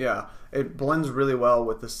through. Yeah. It blends really well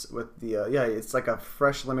with this. It's like a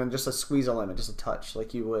fresh lemon, just a squeeze of lemon, just a touch,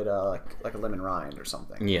 like you would like a lemon rind or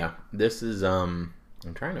something. Yeah. This is I'm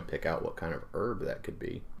trying to pick out what kind of herb that could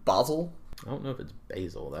be. Basil? I don't know if it's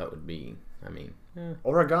basil. That would be,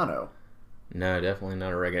 Oregano. No, definitely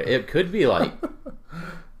not oregano. It could be like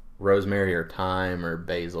rosemary or thyme or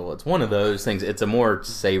basil. It's one of those things. It's a more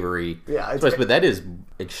savory spice, but that is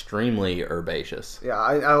extremely herbaceous. Yeah,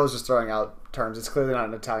 I was just throwing out terms. It's clearly not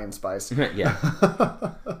an Italian spice. Yeah.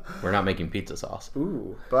 We're not making pizza sauce.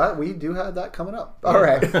 Ooh, but we do have that coming up. All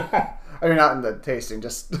right. I mean, not in the tasting,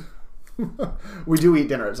 just we do eat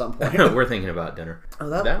dinner at some point. We're thinking about dinner. Oh,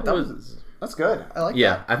 that's good. I like that.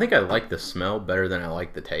 Yeah, I think I like the smell better than I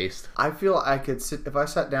like the taste. I feel I could sit, if I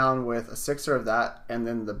sat down with a sixer of that and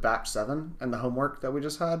then the batch 7 and the homework that we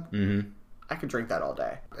just had, I could drink that all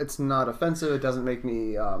day. It's not offensive. It doesn't make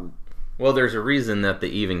me... Well, there's a reason that the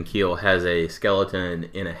Even Keel has a skeleton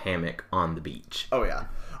in a hammock on the beach. Oh, yeah.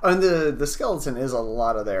 And the skeleton is a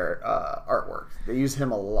lot of their artwork. They use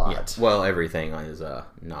him a lot. Yeah. Well, everything is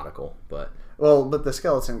nautical, but... Well, but the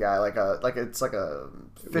skeleton guy, it's like a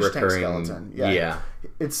fish tank skeleton. Yeah.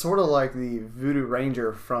 It's sort of like the Voodoo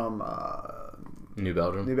Ranger from New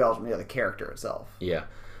Belgium. New Belgium, yeah, the character itself. Yeah.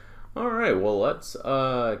 All right, well, let's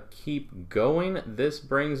keep going. This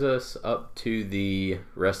brings us up to the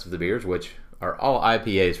rest of the beers, which are all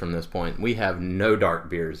IPAs from this point. We have no dark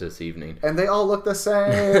beers this evening. And they all look the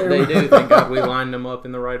same. They do. Thank God we lined them up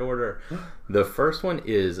in the right order. The first one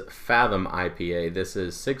is Fathom IPA. This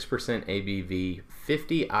is 6% ABV,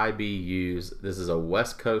 50 IBUs. This is a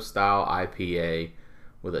West Coast style IPA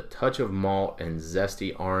with a touch of malt and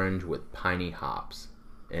zesty orange with piney hops.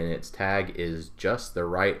 And its tag is just the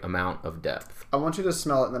right amount of depth. I want you to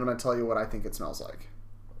smell it, and then I'm going to tell you what I think it smells like.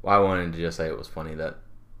 Well, I wanted to just say it was funny that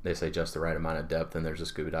they say just the right amount of depth, and there's a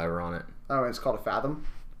scuba diver on it. Oh, it's called a Fathom,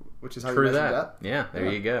 which is how True you measure that. depth. Yeah, there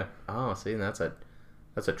you go. Oh, see, that's a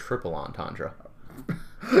triple entendre.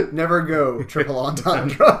 Never go triple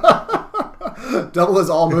entendre. Double is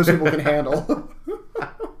all most people can handle.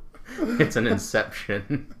 It's an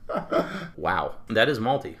inception. Wow. That is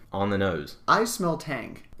malty on the nose. I smell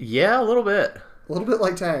Tang. Yeah, a little bit. A little bit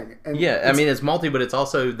like Tang. And Yeah, I mean, it's malty, but it's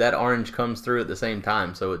also that orange comes through at the same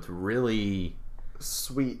time, so it's really...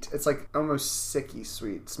 sweet. It's like almost sicky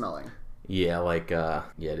sweet smelling. Yeah, like, it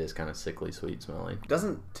is kind of sickly sweet smelling. It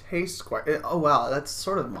doesn't taste quite... oh, wow. That's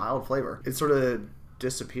sort of mild flavor. It sort of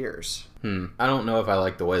disappears. I don't know if I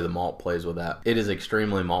like the way the malt plays with that. It is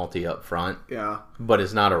extremely malty up front. Yeah. But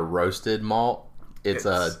it's not a roasted malt. It's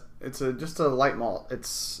just a light malt.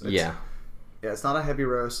 It's yeah. Yeah, it's not a heavy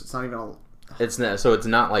roast. It's not even a... It's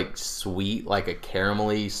not like sweet, like a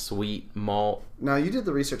caramelly sweet malt. Now, you did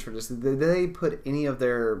the research for this. Did they put any of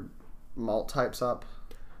their malt types up?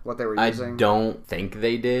 What they were using? I don't think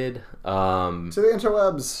they did. To the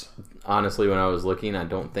interwebs. Honestly, when I was looking, I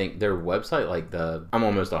don't think their website, I'm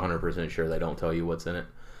almost 100% sure they don't tell you what's in it.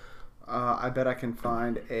 I bet I can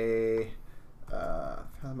find a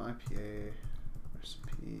Fathom IPA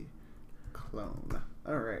recipe clone.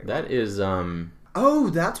 All right. That is, Oh,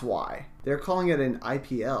 that's why. They're calling it an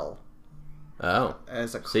IPL. Oh.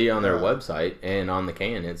 As a See, on their website and on the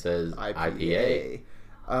can, it says IPA.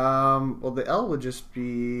 Well, the L would just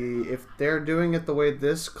be, if they're doing it the way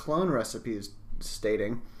this clone recipe is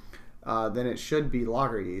stating, then it should be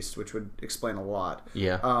lager yeast, which would explain a lot.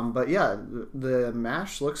 Yeah. But yeah, the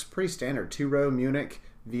mash looks pretty standard. 2-row Munich,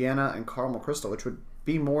 Vienna, and Caramel Crystal, which would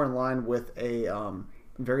be more in line with a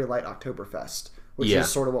very light Oktoberfest, which is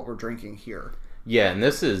sort of what we're drinking here. Yeah, and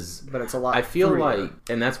this is... But it's a lot I feel fruitier. like...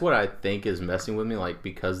 And that's what I think is messing with me,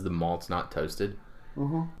 because the malt's not toasted.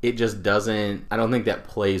 Mm-hmm. It just doesn't... I don't think that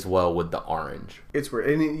plays well with the orange. It's weird.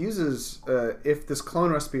 And it uses... if this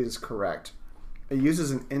clone recipe is correct, it uses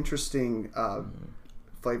an interesting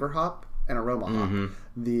flavor hop and aroma hop.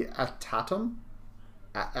 The Atatum?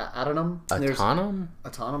 Atonum? Atonum?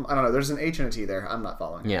 Atonum? I don't know. There's an H and a T there. I'm not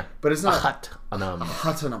following. Yeah. But it's not... Atonum.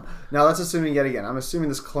 Atonum. Now, that's assuming yet again. I'm assuming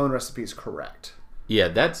this clone recipe is correct. Yeah,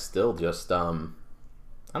 that's still just... I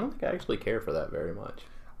don't think I actually care for that very much.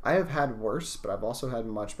 I have had worse, but I've also had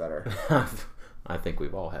much better. I think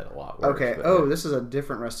we've all had a lot worse. Okay. Oh, this is a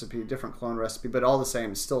different recipe, different clone recipe, but all the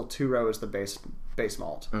same. Still 2-row is the base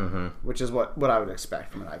malt, which is what I would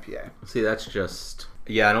expect from an IPA. See, that's just...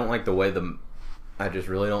 Yeah, I don't like the way I just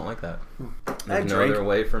really don't like that. There's no other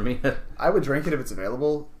way for me. I would drink it if it's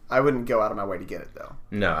available. I wouldn't go out of my way to get it, though.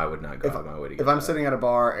 No, I would not go out of my way to get it. If I'm sitting at a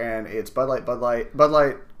bar and it's Bud Light,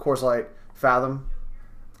 Coors Light, Fathom,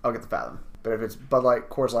 I'll get the Fathom. But if it's Bud Light,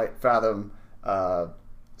 Coors Light, Fathom,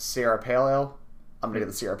 Sierra Pale Ale, I'm going to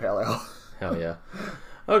get the Sierra Pale Ale. Hell yeah.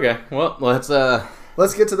 Okay, well, let's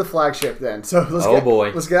get to the flagship then. So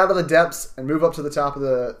let's get out of the depths and move up to the top of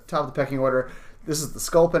the pecking order. This is the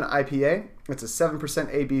Sculpin IPA. It's a 7%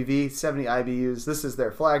 ABV, 70 IBUs. This is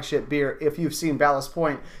their flagship beer. If you've seen Ballast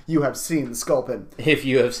Point, you have seen the Sculpin. If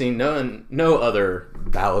you have seen no other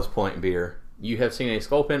Ballast Point beer, you have seen a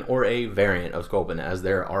Sculpin or a variant of Sculpin, as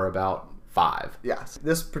there are about 5. Yes.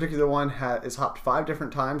 This particular one is hopped 5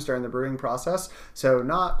 different times during the brewing process, so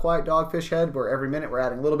not quite Dogfish Head, where every minute we're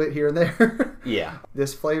adding a little bit here and there. Yeah.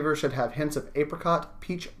 This flavor should have hints of apricot,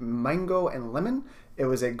 peach, mango, and lemon. It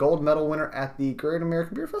was a gold medal winner at the Great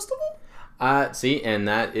American Beer Festival. See, and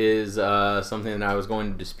that is something that I was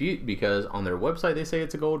going to dispute, because on their website they say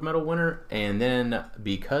it's a gold medal winner, and then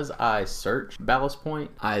because I searched Ballast Point,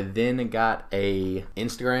 I then got a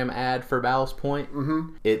Instagram ad for Ballast Point.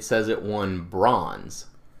 It says it won bronze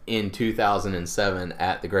in 2007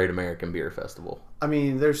 at the Great American Beer Festival. I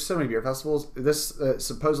mean, there's so many beer festivals. This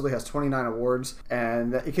supposedly has 29 awards,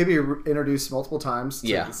 and it could be introduced multiple times.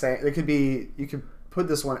 Yeah. It could be, you could put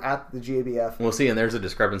this one at the GABF. Well, see, and there's a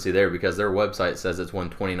discrepancy there because their website says it's won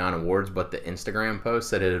 29 awards, but the Instagram post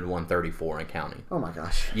said it had won 34 and counting. Oh my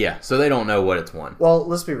gosh. Yeah, so they don't know what it's won. Well,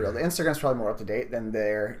 let's be real. The Instagram's probably more up to date than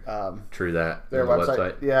their True that. their the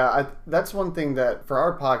website. Yeah, that's one thing that for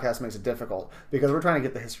our podcast makes it difficult because we're trying to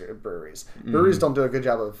get the history of breweries. Breweries don't do a good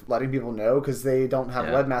job of letting people know because they don't have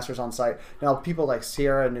webmasters on site. Now, people like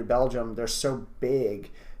Sierra and New Belgium, they're so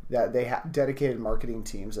big that they have dedicated marketing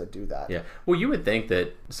teams that do that. Yeah. Well, you would think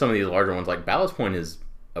that some of these larger ones, like Ballast Point, is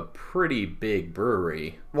a pretty big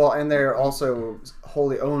brewery. Well, and they're also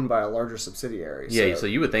wholly owned by a larger subsidiary. Yeah, so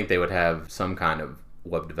you would think they would have some kind of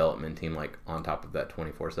web development team like on top of that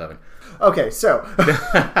 24/7. Okay, so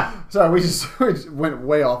sorry, we just went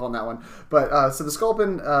way off on that one. But so the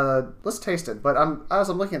Sculpin, let's taste it. But as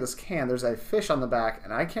I'm looking at this can, there's a fish on the back,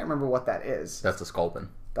 and I can't remember what that is. That's a Sculpin.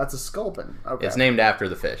 That's a Sculpin. Okay. It's named after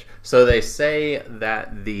the fish. So they say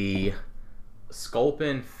that the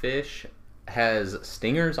Sculpin fish has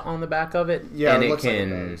stingers on the back of it, Yeah, and it it looks like it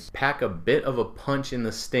can does. pack a bit of a punch in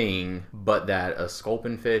the sting, but that a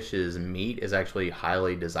Sculpin fish's meat is actually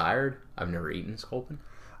highly desired. I've never eaten Sculpin.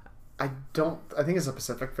 I think it's a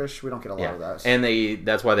Pacific fish. We don't get a lot of those. And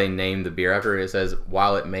that's why they named the beer after it. It says,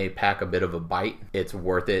 while it may pack a bit of a bite, it's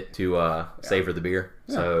worth it to savor the beer.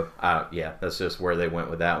 Yeah. So, that's just where they went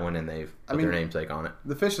with that one, and they've put their namesake on it.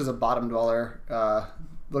 The fish is a bottom dweller.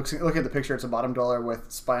 Look at the picture. It's a bottom dweller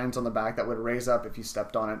with spines on the back that would raise up if you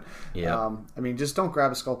stepped on it. Yeah. Just don't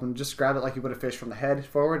grab a Sculpin. Just grab it like you would a fish from the head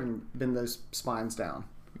forward and bend those spines down.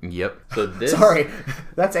 Yep. So this... Sorry,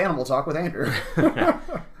 that's animal talk with Andrew.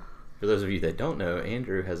 For those of you that don't know,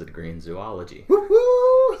 Andrew has a degree in zoology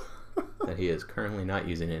Woo-hoo! that he is currently not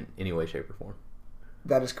using in any way, shape, or form.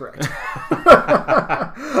 That is correct.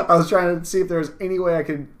 I was trying to see if there was any way I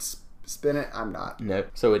could spin it. I'm not. Nope.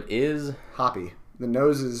 So it is... Hoppy. The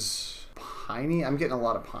nose is piney. I'm getting a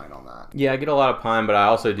lot of pine on that. Yeah, I get a lot of pine, but I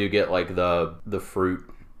also do get like the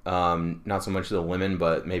fruit. Not so much the lemon,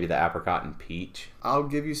 but maybe the apricot and peach. I'll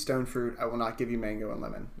give you stone fruit. I will not give you mango and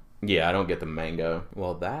lemon. Yeah, I don't get the mango.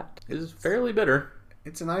 Well, that is fairly bitter.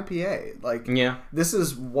 It's an IPA. Like, Yeah. this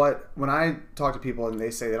is what, when I talk to people and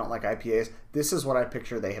they say they don't like IPAs, this is what I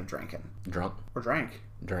picture they have drinking. Drunk. Or drank.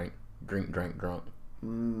 Drink, drunk.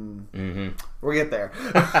 We'll get there.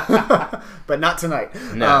 But not tonight.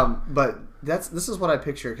 No. But this is what I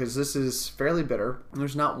picture because this is fairly bitter.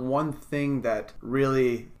 There's not one thing that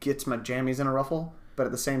really gets my jammies in a ruffle. But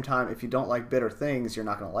at the same time, if you don't like bitter things, you're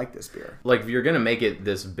not going to like this beer. Like, if you're going to make it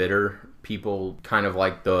this bitter, people kind of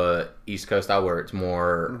like the East Coast style where it's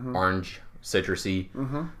more orange, citrusy.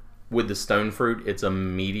 With the stone fruit, it's a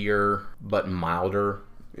meatier but milder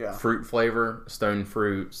fruit flavor. Stone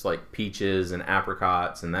fruits like peaches and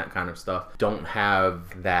apricots and that kind of stuff don't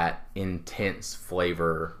have that intense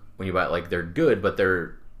flavor when you buy it. Like, they're good, but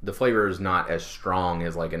the flavor is not as strong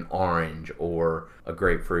as like an orange or a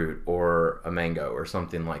grapefruit or a mango or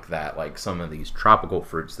something like that, like some of these tropical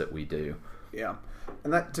fruits that we do. Yeah.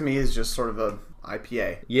 And that to me is just sort of a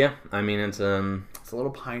IPA. Yeah, I mean, it's a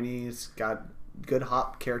little piney. It's got good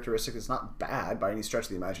hop characteristics. It's not bad by any stretch of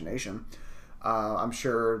the imagination. I'm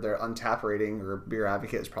sure their Untappd rating or Beer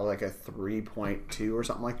Advocate is probably like a 3.2 or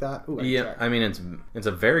something like that. Ooh, I mean, it's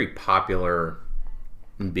a very popular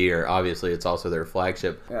beer. Obviously, it's also their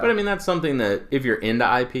flagship. Yeah. But I mean, that's something that if you're into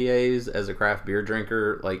IPAs as a craft beer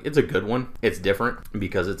drinker, like, it's a good one. It's different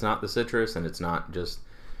because it's not the citrus and it's not just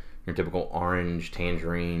your typical orange,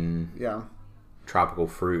 tangerine, tropical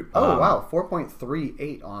fruit. Oh, wow.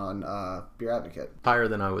 4.38 on Beer Advocate. Higher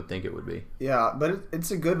than I would think it would be. Yeah, but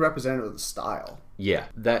it's a good representative of the style. Yeah.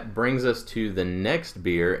 That brings us to the next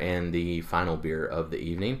beer and the final beer of the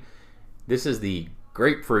evening. This is the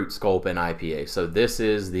Grapefruit Sculpin IPA. So this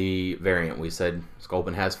is the variant. We said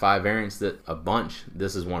Sculpin has 5 variants, a bunch.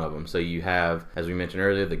 This is one of them. So you have, as we mentioned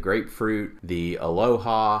earlier, the grapefruit, the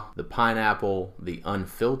aloha, the pineapple, the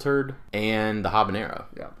unfiltered, and the habanero.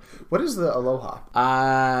 Yeah. What is the aloha?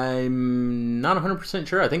 I'm not 100%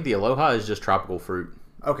 sure. I think the aloha is just tropical fruit.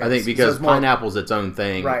 Okay. I think because pineapple's its own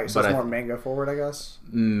thing. Right, so but it's more mango forward, I guess?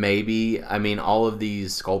 Maybe. I mean, all of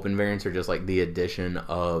these Sculpin variants are just like the addition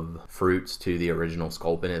of fruits to the original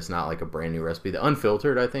Sculpin. It's not like a brand new recipe. The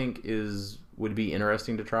unfiltered, I think, would be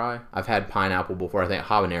interesting to try. I've had pineapple before. I think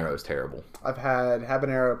habanero is terrible. I've had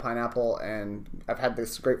habanero, pineapple, and I've had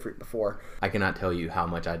this grapefruit before. I cannot tell you how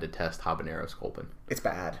much I detest habanero Sculpin. It's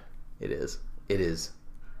bad. It is.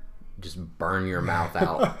 Just burn your mouth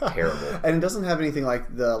out. Terrible. And it doesn't have anything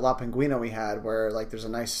like the La Pinguina we had where like there's a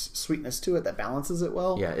nice sweetness to it that balances it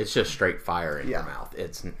well. Yeah, it's just straight fire in your mouth.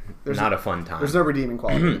 It's not a fun time. There's no redeeming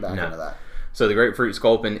quality in the back end of that. So the Grapefruit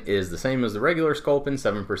Sculpin is the same as the regular Sculpin,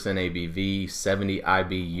 7% ABV, 70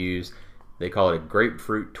 IBUs. They call it a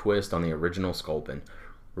grapefruit twist on the original Sculpin.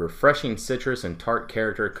 Refreshing citrus and tart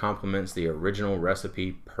character complements the original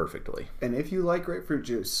recipe perfectly. And if you like grapefruit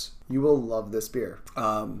juice, you will love this beer.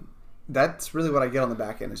 That's really what I get on the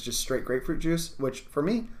back end. It's just straight grapefruit juice, which for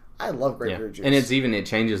me, I love grapefruit juice. And it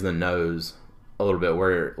changes the nose a little bit,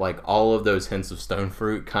 where like all of those hints of stone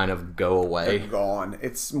fruit kind of go away. They're gone.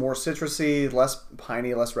 It's more citrusy, less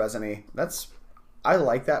piney, less resiny. I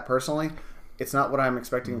like that personally. It's not what I'm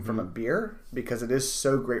expecting from a beer because it is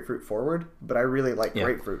so grapefruit forward, but I really like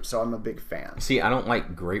grapefruit, so I'm a big fan. See, I don't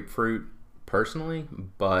like grapefruit personally,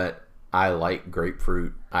 but I like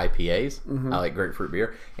grapefruit IPAs. I like grapefruit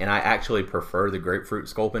beer, and I actually prefer the Grapefruit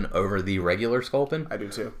Sculpin over the regular Sculpin. I do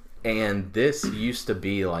too. And this used to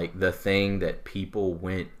be like the thing that people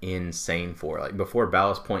went insane for. Like before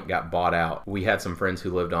Ballast Point got bought out, we had some friends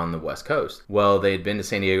who lived on the West Coast. Well, they had been to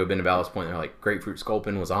San Diego, been to Ballast Point. They're like, Grapefruit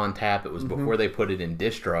Sculpin was on tap. It was before they put it in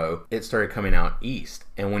distro. It started coming out east.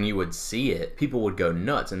 And when you would see it, people would go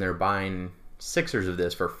nuts. And they're buying sixers of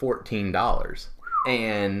this for $14.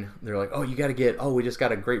 And they're like, oh, we just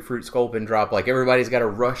got a Grapefruit Sculpin drop. Like everybody's got to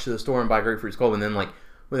rush to the store and buy Grapefruit Sculpin. And then like,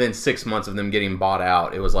 within 6 months of them getting bought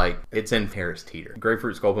out, it was like, it's in Harris Teeter.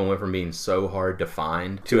 Grapefruit Sculpin went from being so hard to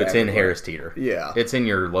find to it's in Harris Teeter. Yeah. It's in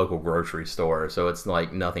your local grocery store, so it's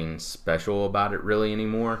like nothing special about it really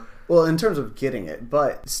anymore. Well, in terms of getting it,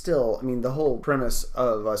 but still, I mean, the whole premise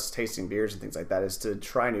of us tasting beers and things like that is to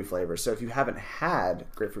try new flavors. So if you haven't had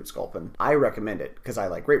Grapefruit Sculpin, I recommend it because I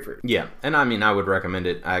like grapefruit. Yeah, and I mean, I would recommend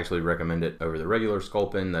it. I actually recommend it over the regular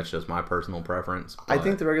Sculpin. That's just my personal preference. I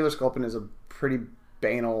think the regular Sculpin is a pretty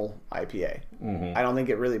banal IPA. I don't think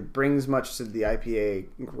it really brings much to the IPA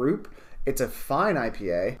group. It's a fine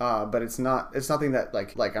IPA, but it's nothing that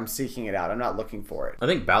like I'm seeking it out. I'm not looking for it. I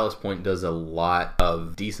think Ballast Point does a lot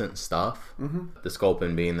of decent stuff. The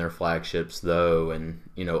Sculpin being their flagships, though, and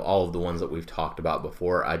all of the ones that we've talked about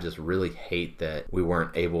before. I just really hate that we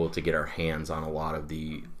weren't able to get our hands on a lot of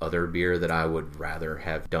the other beer that I would rather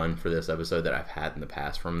have done for this episode that I've had in the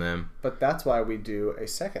past from them. But that's why we do a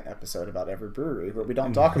second episode about every brewery where we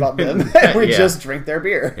don't talk about them and we just drink their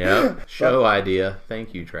beer. Yep. Show idea.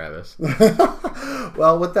 Thank you, Travis.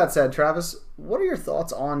 Well, with that said, Travis, what are your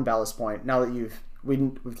thoughts on Ballast Point now that we've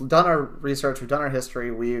done our research, we've done our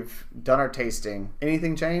history, we've done our tasting?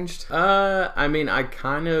 Anything changed? I mean,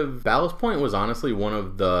 Ballast Point was honestly one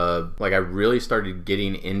of the, I really started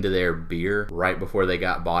getting into their beer right before they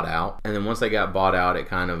got bought out. And then once they got bought out, it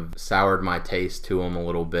kind of soured my taste to them a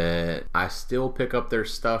little bit. I still pick up their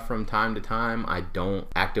stuff from time to time. I don't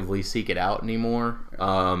actively seek it out anymore.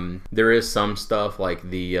 There is some stuff like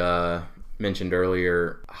the, mentioned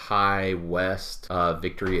earlier, High West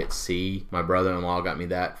Victory at Sea. My brother-in-law got me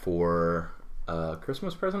that for a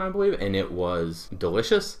Christmas present, I believe, and it was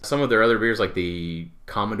delicious. Some of their other beers, like the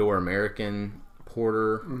Commodore American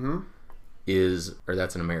Porter,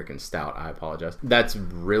 that's an American Stout, I apologize. That's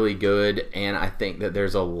really good, and I think that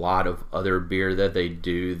there's a lot of other beer that they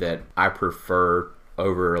do that I prefer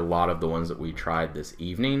over a lot of the ones that we tried this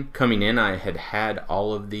evening. Coming in, I had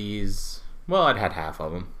all of these, I'd had half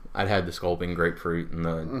of them. I'd had the Sculpin Grapefruit and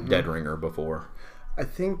the Dead Ringer before.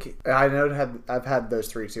 I've had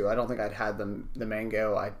those three too. I don't think I'd had the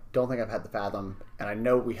Mango. I don't think I've had the Fathom. And I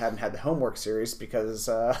know we hadn't had the Homework series because,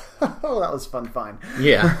 that was fun find.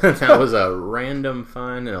 Yeah, that was a random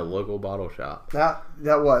find in a local bottle shop. That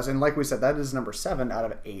was. And like we said, that is number 7 out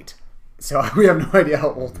of 8. So we have no idea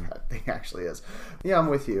how old that thing actually is. Yeah, I'm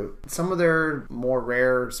with you. Some of their more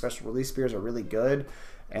rare special release beers are really good.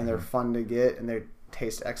 And they're fun to get. And they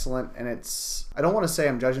taste excellent, and I don't want to say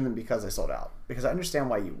I'm judging them because they sold out, because I understand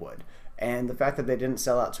why you would. And the fact that they didn't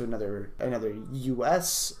sell out to another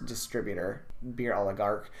U.S. distributor, Beer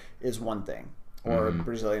Oligarch, is one thing, or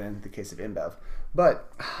Brazilian in the case of InBev. But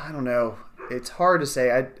I don't know. It's hard to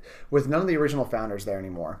say. With none of the original founders there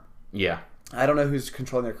anymore. Yeah. I don't know who's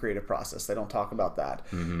controlling their creative process. They don't talk about that.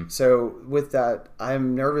 So with that,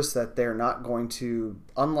 I'm nervous that they're not going to,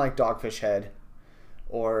 unlike Dogfish Head,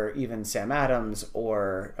 or even Sam Adams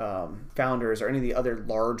or Founders or any of the other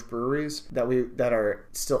large breweries that are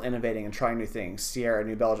still innovating and trying new things, Sierra,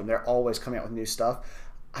 New Belgium, they're always coming out with new stuff.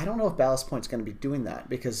 I don't know if Ballast Point's going to be doing that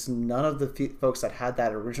because none of the folks that had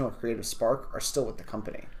that original creative spark are still with the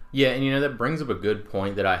company. Yeah, and that brings up a good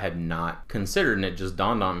point that I had not considered, and it just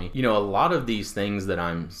dawned on me. A lot of these things that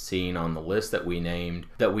I'm seeing on the list that we named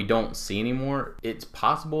that we don't see anymore, it's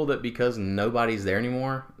possible that because nobody's there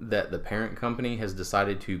anymore, that the parent company has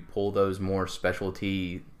decided to pull those more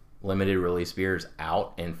specialty limited release beers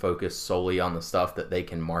out and focus solely on the stuff that they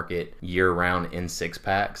can market year round in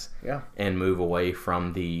 6-packs. Yeah. And move away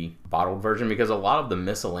from the bottled version, because a lot of the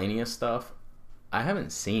miscellaneous stuff I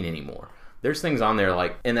haven't seen anymore. There's things on there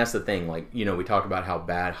like, and that's the thing, like, you know, we talked about how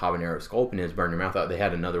bad Habanero Sculpin is, burn your mouth out. They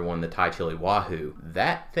had another one, the Thai Chili Wahoo.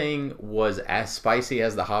 That thing was as spicy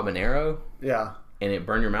as the Habanero. Yeah. And it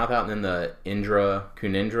burned your mouth out. And then the Indra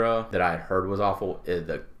Kunindra that I had heard was awful.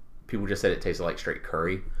 The people just said it tasted like straight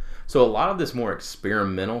curry. So a lot of this more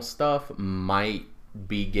experimental stuff might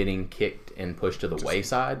be getting kicked and pushed to the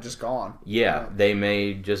wayside. Just gone. Yeah, they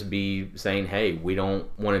may just be saying, hey, we don't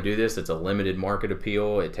want to do this. It's a limited market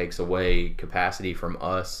appeal. It takes away capacity from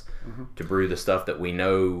us to brew the stuff that we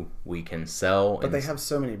know we can sell. But they have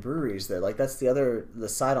so many breweries that, like, that's the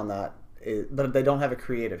side on that. But they don't have a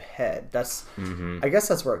creative head. That's I guess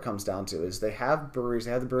that's where it comes down to, is they have breweries,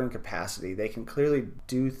 they have the brewing capacity, they can clearly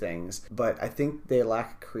do things, but I think they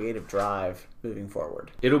lack a creative drive moving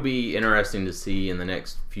forward. It'll be interesting to see in the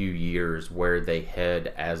next few years where they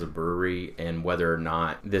head as a brewery, and whether or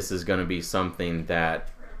not this is going to be something that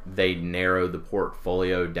they narrow the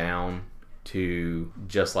portfolio down to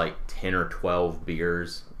just like 10 or 12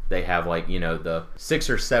 beers. They have, like, you know, the 6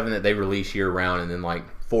 or 7 that they release year round, and then like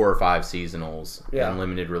 4 or 5 seasonals and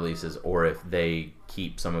limited releases, or if they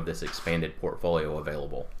keep some of this expanded portfolio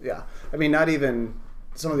available. Yeah. I mean, not even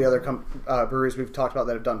some of the other breweries we've talked about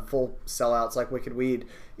that have done full sellouts like Wicked Weed,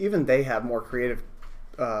 even they have more creative,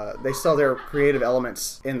 they sell their creative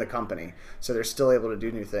elements in the company, so they're still able to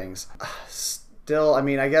do new things. Still, I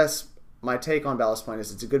mean, I guess my take on Ballast Point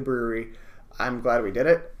is it's a good brewery. I'm glad we did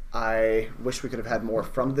it. I wish we could have had more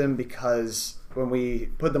from them, because when we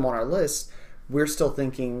put them on our list, we're still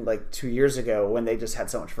thinking like 2 years ago when they just had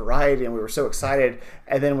so much variety and we were so excited,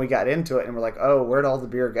 and then we got into it and we're like, oh, where'd all the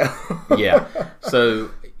beer go? Yeah.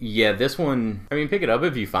 So, yeah, this one, I mean, pick it up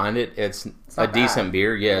if you find it. It's a decent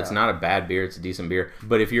beer. Yeah, it's not a bad beer. It's a decent beer.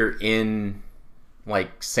 But if you're in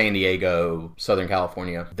like San Diego, Southern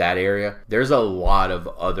California, that area, there's a lot of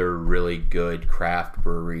other really good craft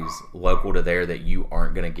breweries local to there that you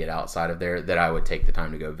aren't going to get outside of there that I would take the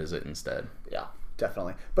time to go visit instead. Yeah,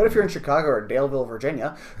 definitely. But if you're in Chicago or Daleville,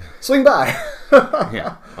 Virginia, swing by.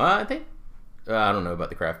 Yeah. Well, I think, I don't know about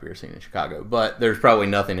the craft beer scene in Chicago, but there's probably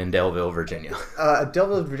nothing in Daleville, Virginia.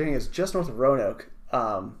 Daleville, Virginia is just north of Roanoke.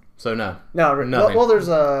 So no. No, nothing. Well, there's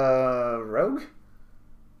a Rogue.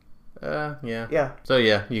 Yeah. Yeah. So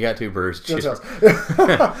yeah, you got 2 brews.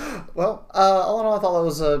 Well, all in all, I thought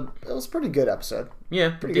it was a pretty good episode. Yeah,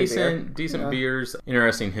 pretty decent beers.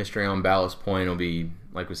 Interesting history on Ballast Point. It'll be,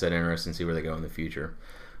 like we said, interesting to see where they go in the future.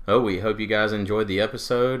 Oh, we hope you guys enjoyed the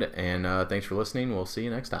episode, and thanks for listening. We'll see you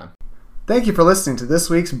next time. Thank you for listening to this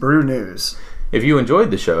week's Brew News. If you enjoyed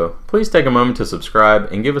the show, please take a moment to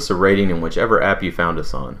subscribe and give us a rating in whichever app you found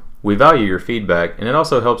us on. We value your feedback, and it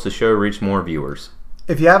also helps the show reach more viewers.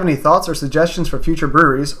 If you have any thoughts or suggestions for future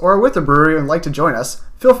breweries, or are with a brewery and would like to join us,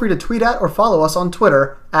 feel free to tweet at or follow us on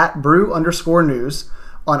Twitter at @brew_news.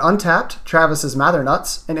 On Untapped, Travis is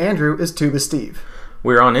Mathernuts, and Andrew is Tuba Steve.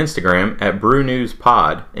 We're on Instagram at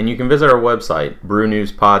BrewNewsPod, and you can visit our website,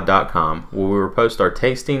 brewnewspod.com, where we will post our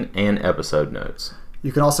tasting and episode notes.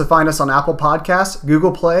 You can also find us on Apple Podcasts,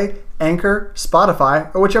 Google Play, Anchor,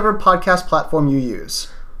 Spotify, or whichever podcast platform you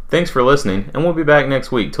use. Thanks for listening, and we'll be back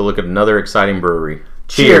next week to look at another exciting brewery.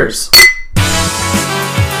 Cheers!